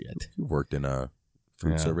shit. you worked in a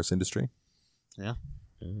food Yeah. service industry. Yeah.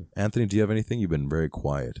 Anthony, do you have anything? You've been very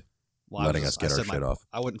quiet, Well, letting us get our shit off.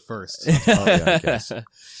 I went first. Oh, yeah, I guess.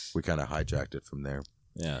 We kind of hijacked it from there.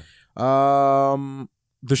 Yeah.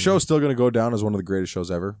 The show's still going to go down as one of the greatest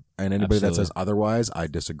shows ever, and anybody that Absolutely. says otherwise, I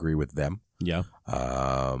disagree with them. Yeah.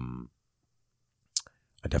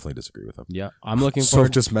 I definitely disagree with them. Yeah. I'm looking So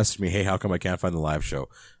forward. just messaged me, hey, how come I can't find the live show?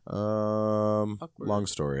 Long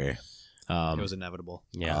story. It was inevitable.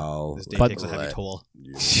 Yeah. This day But- takes a heavy toll.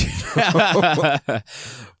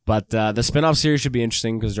 But the spin-off series should be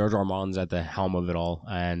interesting because George R. R. Martin's at the helm of it all,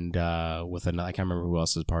 and with another, I can't remember who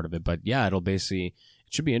else is part of it, but yeah, it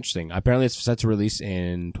should be interesting. Apparently, it's set to release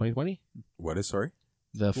in 2020. What is, sorry?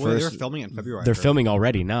 Well, they were filming it in February. They're filming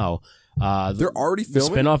already now. They're already The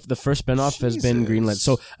filming? the first spin-off has been Jesus. greenlit.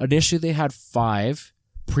 So initially they had 5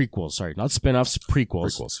 prequels. Sorry, not spin-offs,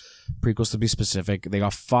 prequels to be specific. They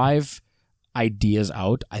got 5 ideas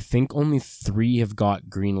out. I think only 3 have got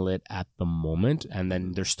greenlit at the moment, and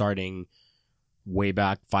then they're starting way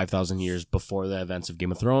back 5,000 years before the events of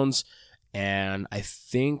Game of Thrones. And I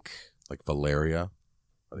think Like Valeria?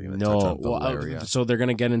 Are they going to touch on Valeria? so they're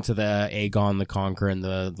gonna get into the Aegon the Conqueror and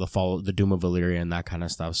the fall, the Doom of Valyria and that kind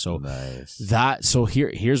of stuff. So Nice.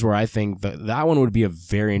 here's where I think that one would be a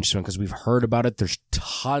very interesting one because we've heard about it. There's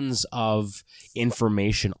tons of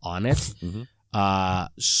information on it. Mhm.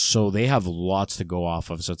 So they have lots to go off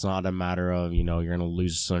of. So it's not a matter of, you're going to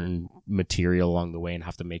lose certain material along the way and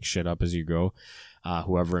have to make shit up as you go,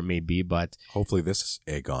 whoever it may be. But Hopefully this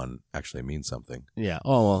Aegon actually means something. yeah.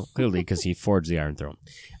 Oh, well, clearly because he forged the Iron Throne.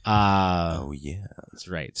 Oh, yeah. That's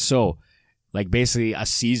right. So, like, basically, a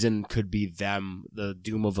season could be them, the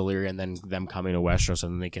Doom of Valyria, and then them coming to Westeros,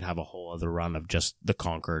 and then they could have a whole other run of just the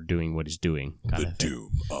Conqueror doing what he's doing. Kind of thing.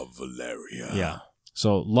 Doom of Valeria. Yeah.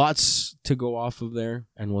 So, lots to go off of there,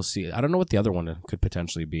 and we'll see. I don't know what the other one could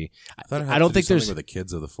potentially be. I don't think there's. with the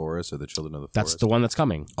kids of the forest or the children of the That's forest. the one that's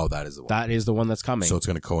coming. Oh, that is the one. That is the one that's coming. So it's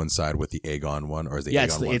going to coincide with the Aegon one, or is the yeah,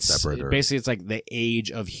 Aegon one it's separate? Or basically it's like the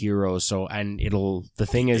Age of Heroes. So, and the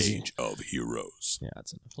thing is, Age of Heroes? yeah,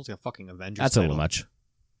 Sounds like a fucking Avengers. that's a title. little much.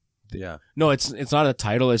 Yeah. No, it's not a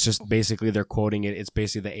title. It's just basically they're quoting it. It's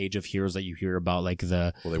basically the Age of Heroes that you hear about, like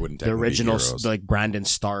the Well, they wouldn't the technically be original, heroes. like Brandon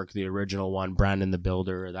Stark, the original one, Brandon the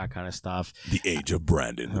Builder, that kind of stuff. The Age of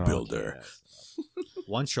Brandon the Oh, Builder.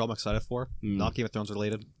 One show I'm excited for, Mm. not Game of Thrones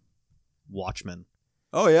related, Watchmen.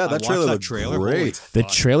 Oh yeah, I that watched trailer that looked trailer. great. Holy The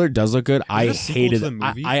fuck. trailer does look good. I it a sequel hated to it. the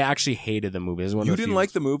movie? I actually hated the movie. It was one You of the didn't few-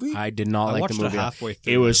 like the movie? I did not I like watched the movie. it halfway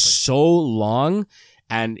through. It was It's so long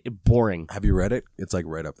and boring. Have you read it? It's like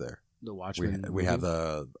right up there. The Watchmen.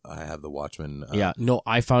 I have the Watchmen. yeah, no,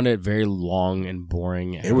 I found it very long and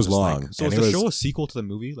boring. And It was just like- long. So and is it the was- show a sequel to the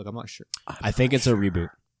movie? Like, I'm not sure. I think it's a reboot.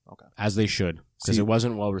 Okay. As they should, because See, it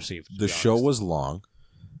wasn't well received. to The be show honest. was long.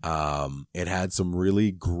 It had some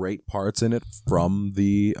really great parts in it from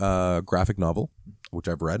the graphic novel, which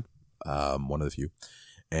I've read, one of the few,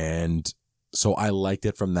 and so I liked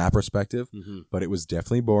it from that perspective. Mhm. But it was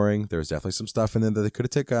definitely boring. There was definitely some stuff in there that they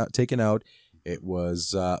could have taken out. It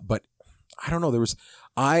was, but I don't know.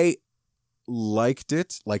 I liked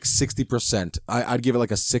it like 60%. I'd give it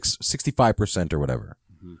like a 65% or whatever.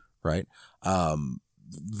 Mhm. Right.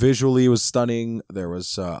 visually it was stunning. There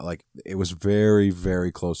was it was very,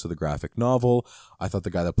 very close to the graphic novel. I thought the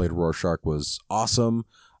guy that played Rorschach was awesome.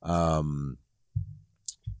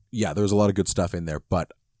 Yeah, there was a lot of good stuff in there,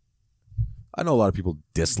 but I know a lot of people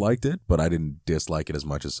disliked it, but I didn't dislike it as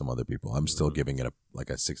much as some other people. I'm still giving it a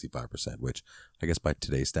 65%, which I guess by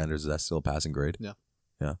today's standards, is that still a passing grade? Yeah.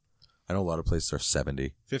 Yeah. I know a lot of places are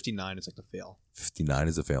 70. 59 is like the fail. 59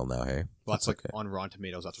 is a fail now, hey? Well, that's like okay. On Rotten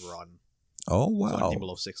Tomatoes, that's rotten. Oh, wow. So anything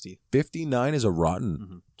below 60. 59 is a rotten.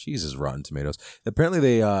 Mm-hmm. Jesus, Rotten Tomatoes. Apparently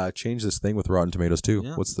they changed this thing with Rotten Tomatoes too.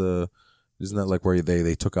 Yeah. Isn't that like where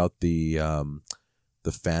they took out the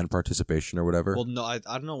fan participation or whatever? Well, no, I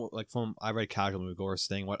don't know. Like I read Casual Moviegoer's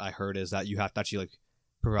thing. What I heard is that you have to actually like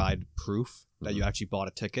provide proof that you actually bought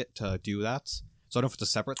a ticket to do that. So I don't know if it's a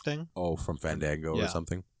separate thing. Oh, from Fandango or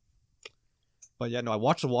something. But yeah, no, I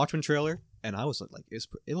watched the Watchmen trailer and I was like,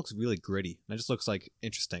 it looks really gritty. And it just looks like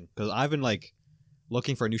interesting because I've been like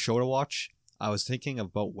looking for a new show to watch. I was thinking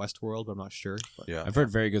about Westworld, but I'm not sure. But. Yeah, I've heard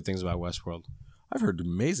very good things about Westworld. I've heard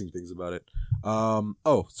amazing things about it.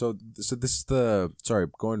 So this is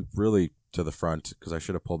going really to the front because I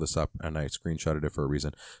should have pulled this up and I screenshotted it for a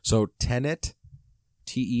reason. So Tenet,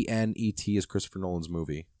 Tenet is Christopher Nolan's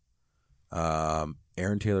movie.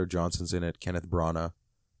 Aaron Taylor Johnson's in it. Kenneth Branagh,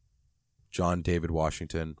 John David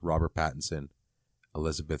Washington, Robert Pattinson,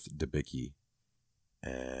 Elizabeth Debicki,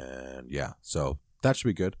 and yeah, so that should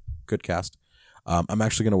be good. Good cast. I'm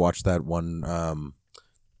actually gonna watch that one. I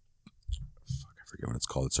forget what it's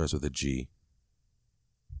called. It starts with a G.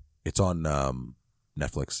 It's on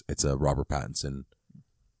Netflix. It's a Robert Pattinson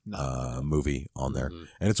movie on there,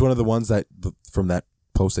 and it's one of the ones that from that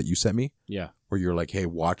post that you sent me. Yeah, where you're like, hey,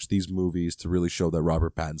 watch these movies to really show that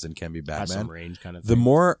Robert Pattinson can be Batman. Has some range kind of thing.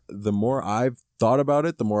 The more I've thought about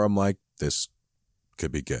it, the more I'm like, this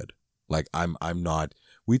could be good. Like I'm not.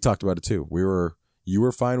 We talked about it too. You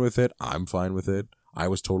were fine with it. I'm fine with it. I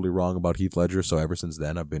was totally wrong about Heath Ledger. So ever since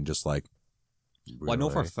then, I've been just like. Really? Well, I know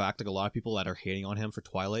for a fact, like a lot of people that are hating on him for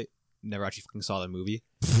Twilight never actually fucking saw the movie.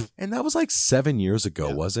 And that was like 7 years ago,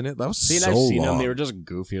 wasn't it? That was so I've seen long. them. They were just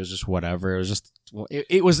goofy. It was just whatever. It was just. Well,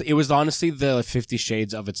 it was honestly the 50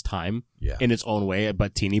 Shades of its time. Yeah. In its own way,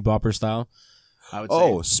 but teeny bopper style. I would say.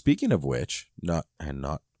 Oh, speaking of which, not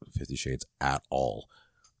 50 Shades at all.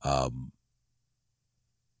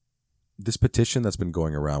 This petition that's been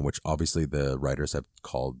going around, which obviously the writers have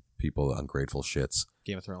called people ungrateful shits.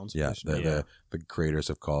 Game of Thrones. Yeah, the creators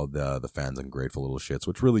have called the fans ungrateful little shits,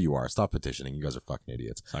 which really you are. Stop petitioning. You guys are fucking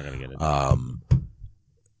idiots. It's not gonna get it.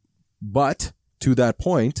 But to that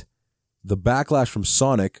point, the backlash from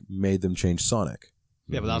Sonic made them change Sonic.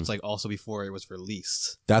 Yeah, but that's like also before it was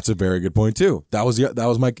released. That's a very good point too. That was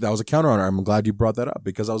a counter on it. I'm glad you brought that up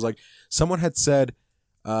because I was like, someone had said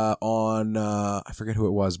on I forget who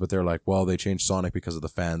it was, but they're like, well, they changed Sonic because of the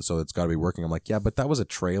fans, so it's got to be working. I'm like, yeah, but that was a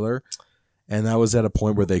trailer. And that was at a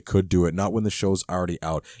point where they could do it, not when the show's already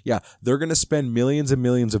out. Yeah, they're going to spend millions and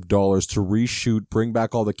millions of dollars to reshoot, bring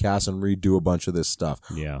back all the cast, and redo a bunch of this stuff.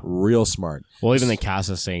 Yeah. Real smart. Well, even the cast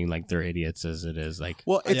is saying, like, they're idiots as it is. Like,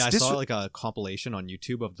 well, I saw, like, a compilation on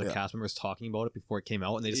YouTube of the cast members talking about it before it came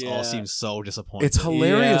out, and they just all seem so disappointed. It's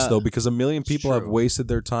hilarious, though, because a million people have wasted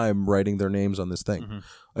their time writing their names on this thing. Mm-hmm.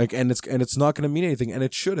 Like, and it's not going to mean anything, and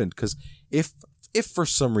it shouldn't, because if for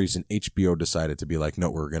some reason HBO decided to be like,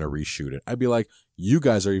 no, we're going to reshoot it, I'd be like, you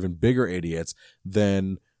guys are even bigger idiots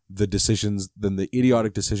than the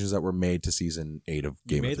idiotic decisions that were made to season 8 of Game of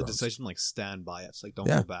Thrones. You made the decision, like, stand by it. Like, don't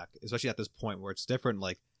go back. Especially at this point where it's different,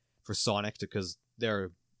 like, for Sonic, because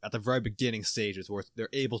they're at the very beginning stages where they're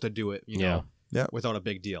able to do it, you know, without a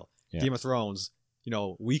big deal. Yeah. Game of Thrones, you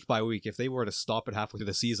know, week by week, if they were to stop it halfway through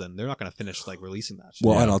the season, they're not going to finish, like, releasing that shit.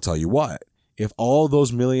 Well, and I'll tell you what. If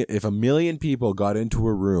a million people got into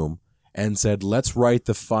a room and said, let's write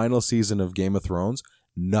the final season of Game of Thrones,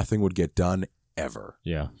 nothing would get done ever.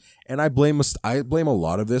 Yeah. And I blame a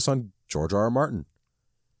lot of this on George R.R. Martin.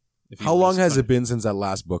 How long has it been since that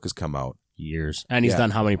last book has come out? Years. And he's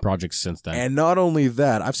done how many projects since then? And not only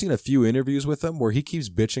that, I've seen a few interviews with him where he keeps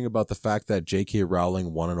bitching about the fact that J.K.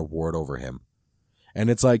 Rowling won an award over him.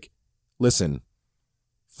 And it's like, listen,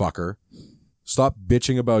 fucker. Stop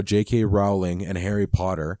bitching about J.K. Rowling and Harry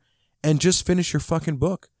Potter and just finish your fucking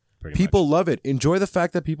book. People love it. Enjoy the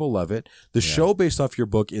fact that people love it. The show based off your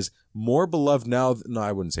book is more beloved now. No,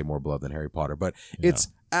 I wouldn't say more beloved than Harry Potter, but it's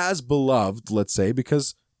as beloved, let's say,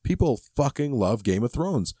 because people fucking love Game of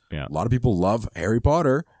Thrones. Yeah. A lot of people love Harry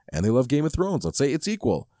Potter and they love Game of Thrones. Let's say it's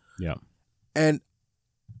equal. Yeah. And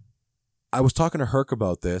I was talking to Herc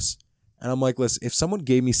about this and I'm like, listen, if someone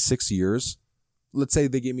gave me 6 years, let's say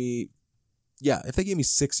they gave me if they gave me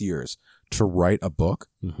 6 years to write a book,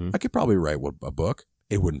 I could probably write a book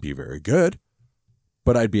It wouldn't be very good,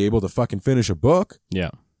 but I'd be able to fucking finish a book.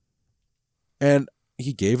 Yeah. And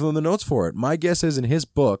he gave them the notes for it. My guess is in his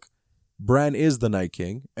book, Bran is the Night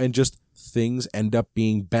King, and just things end up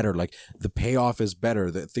being better. Like the payoff is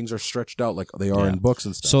better. That things are stretched out like they are in books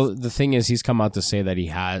and stuff. So the thing is, he's come out to say that he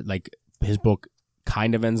had like his book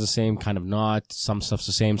kind of ends the same, kind of not. Some stuff's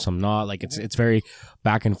the same, some not. Like it's very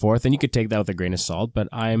back and forth, and you could take that with a grain of salt. But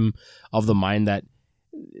I'm of the mind that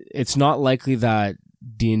it's not likely that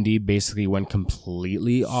D&D basically went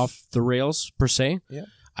completely off the rails per se. Yeah.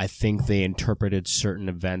 I think they interpreted certain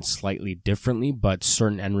events slightly differently, but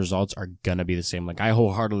certain end results are gonna be the same. Like I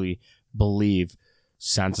wholeheartedly believe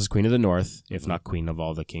Sansa's Queen of the North, if not Queen of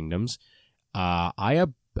all the kingdoms. I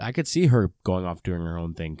could see her going off doing her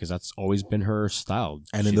own thing because that's always been her style.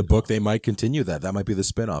 And in the book, they might continue that. That might be the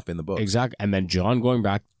spinoff in the book. Exactly. And then Jon going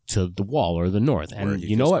back to the Wall or the North. And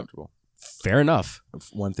you know what? Fair enough.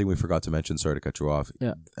 One thing we forgot to mention, sorry to cut you off.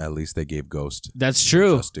 Yeah. At least they gave Ghost. That's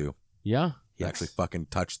true. Just do. Yeah. He actually fucking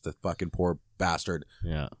touched the fucking poor bastard.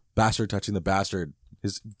 Yeah. Bastard touching the bastard.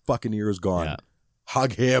 His fucking ear is gone. Yeah.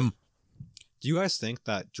 Hug him. Do you guys think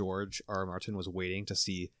that George R. R. Martin was waiting to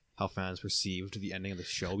see how fans received the ending of the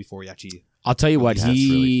show before he actually... I'll tell you what, That's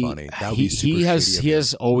really funny. That would be super he shitty of him.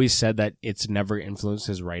 has always said that it's never influenced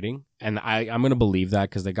his writing, and I'm going to believe that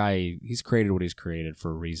because the guy, he's created what he's created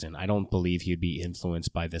for a reason. I don't believe he'd be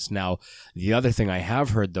influenced by this. Now, the other thing I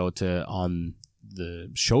have heard though on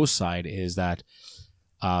the show side is that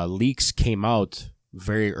leaks came out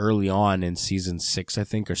very early on in season 6, I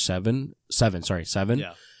think, or 7.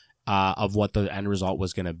 Yeah. Of what the end result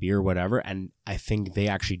was going to be or whatever, and I think they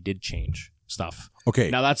actually did change stuff. Okay.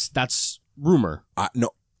 Now that's rumor.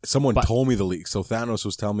 No, someone told me the leak. So Thanos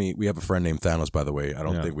was telling me, we have a friend named Thanos, by the way. I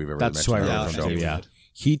don't think we've ever That's mentioned who I that on heard the from show. too, yeah.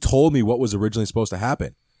 He told me what was originally supposed to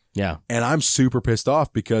happen. Yeah. And I'm super pissed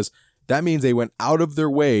off because that means they went out of their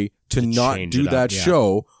way to not change do it up, that yeah.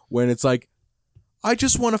 show when it's like, I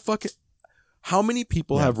just want to fucking... How many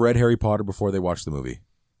people have read Harry Potter before they watched the movie?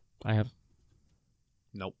 I have.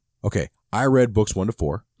 Nope. Okay. I read books 1 to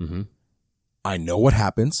 4. Mm-hmm. I know what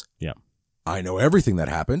happens. Yeah. I know everything that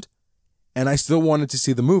happened. And I still wanted to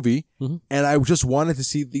see the movie. Mm-hmm. And I just wanted to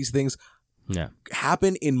see these things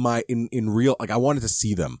happen in real... Like, I wanted to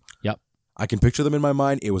see them. Yep. I can picture them in my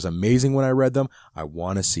mind. It was amazing when I read them. I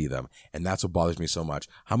want to see them. And that's what bothers me so much.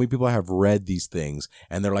 How many people have read these things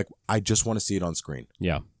and they're like, I just want to see it on screen.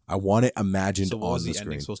 Yeah. I want it imagined So what on was the the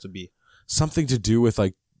ending screen. supposed to be? Something to do with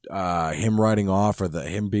like him riding off or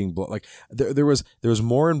him being like there was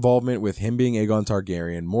more involvement with him being Aegon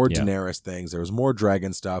Targaryen, more Daenerys things. There was more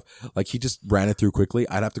dragon stuff. Like he just ran it through quickly.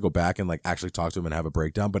 I'd have to go back and like actually talk to him and have a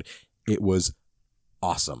breakdown, but it was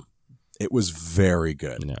awesome. It was very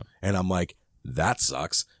good. Yeah. And I'm like, that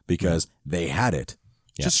sucks because they had it.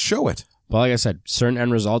 Yeah. Just show it. But like I said, certain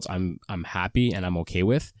end results I'm happy and I'm okay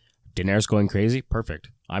with. Daenerys going crazy, perfect.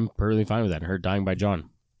 I'm perfectly fine with that. Her dying by Jon,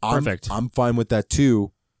 perfect. I'm fine with that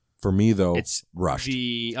too. For me though, It's rushed.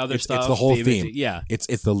 The other It's stuff. the whole theme. Yeah. It's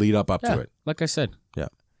the lead up to it. Like I said. Yeah.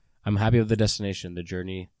 I'm happy with the destination, the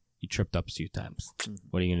journey. You tripped up a few times.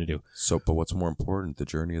 What are you going to do? So, but what's more important, the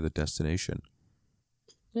journey or the destination?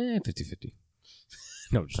 50-50.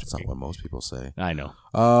 No, just That's not what most people say. I know.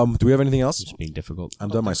 Do we have anything else? Just being difficult. I'm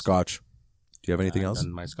done my scotch. Do you have anything else?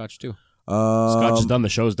 Done my scotch too. Scotch is done. The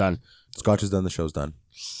show's done. Scotch is done. The show's done.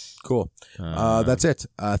 Cool. That's it.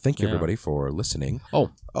 Thank you everybody for listening.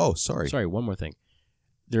 Oh, sorry. Sorry, one more thing.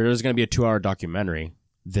 There is going to be a 2-hour documentary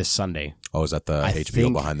this Sunday. Oh, is that the I HBO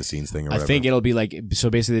think- behind the scenes thing or whatever? I think it'll be like, so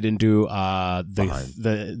basically they didn't do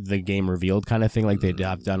the game revealed kind of thing like they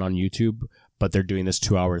have done on YouTube, but they're doing this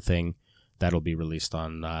 2-hour thing that'll be released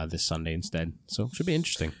on this Sunday instead. So it should be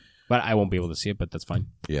interesting. But I won't be able to see it, but that's fine.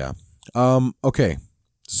 Yeah. Okay.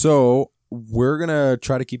 So we're going to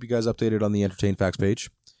try to keep you guys updated on the Entertain Facts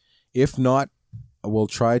page. If not, we'll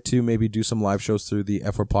try to maybe do some live shows through the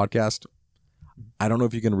F4 podcast. I don't know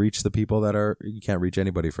if you can reach the people you can't reach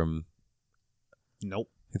anybody from. Nope.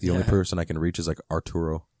 The only person I can reach is like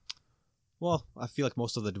Arturo. Well, I feel like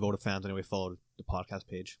most of the devoted fans anyway followed the podcast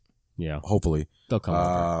page. Yeah. Hopefully. They'll come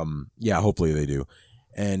over. Yeah, hopefully they do.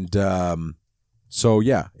 And so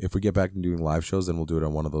yeah, if we get back to doing live shows, then we'll do it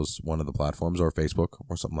on one of the platforms or Facebook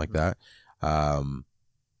or something like that. I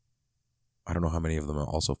don't know how many of them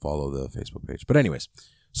also follow the Facebook page. But anyways,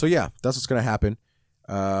 so yeah, that's what's going to happen.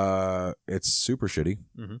 It's super shitty.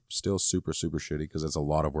 Mm-hmm. Still super, super shitty because it's a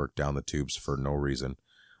lot of work down the tubes for no reason.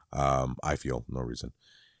 I feel no reason.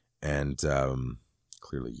 And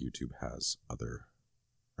clearly YouTube has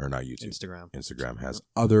not YouTube. Instagram has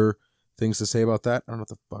other things to say about that. I don't know what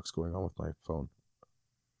the fuck's going on with my phone.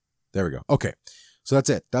 There we go. Okay. So that's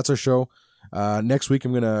it. That's our show. Next week,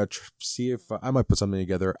 I'm going to see if I might put something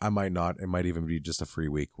together. I might not. It might even be just a free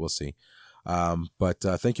week. We'll see. But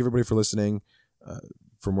thank you, everybody, for listening.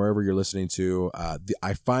 From wherever you're listening to,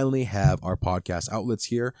 I finally have our podcast outlets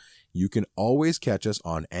here. You can always catch us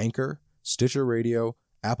on Anchor, Stitcher Radio,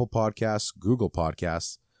 Apple Podcasts, Google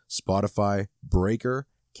Podcasts, Spotify, Breaker,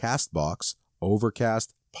 Castbox,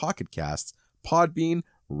 Overcast, Pocket Casts, Podbean,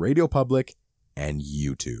 Radio Public, and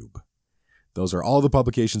YouTube. Those are all the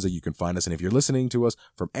publications that you can find us. And if you're listening to us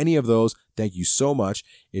from any of those, thank you so much.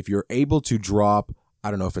 If you're able to drop, I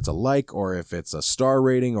don't know if it's a like or if it's a star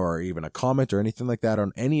rating or even a comment or anything like that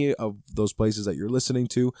on any of those places that you're listening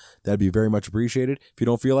to, that'd be very much appreciated. If you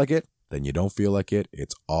don't feel like it, then you don't feel like it.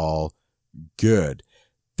 It's all good.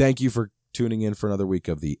 Thank you for tuning in for another week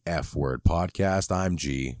of the F Word Podcast. I'm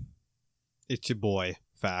G. It's your boy,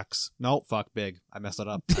 Facts. No, fuck big. I messed it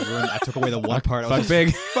up. I took away the one part. Fuck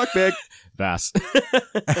big. Fuck big. Vas.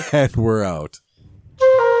 And we're out.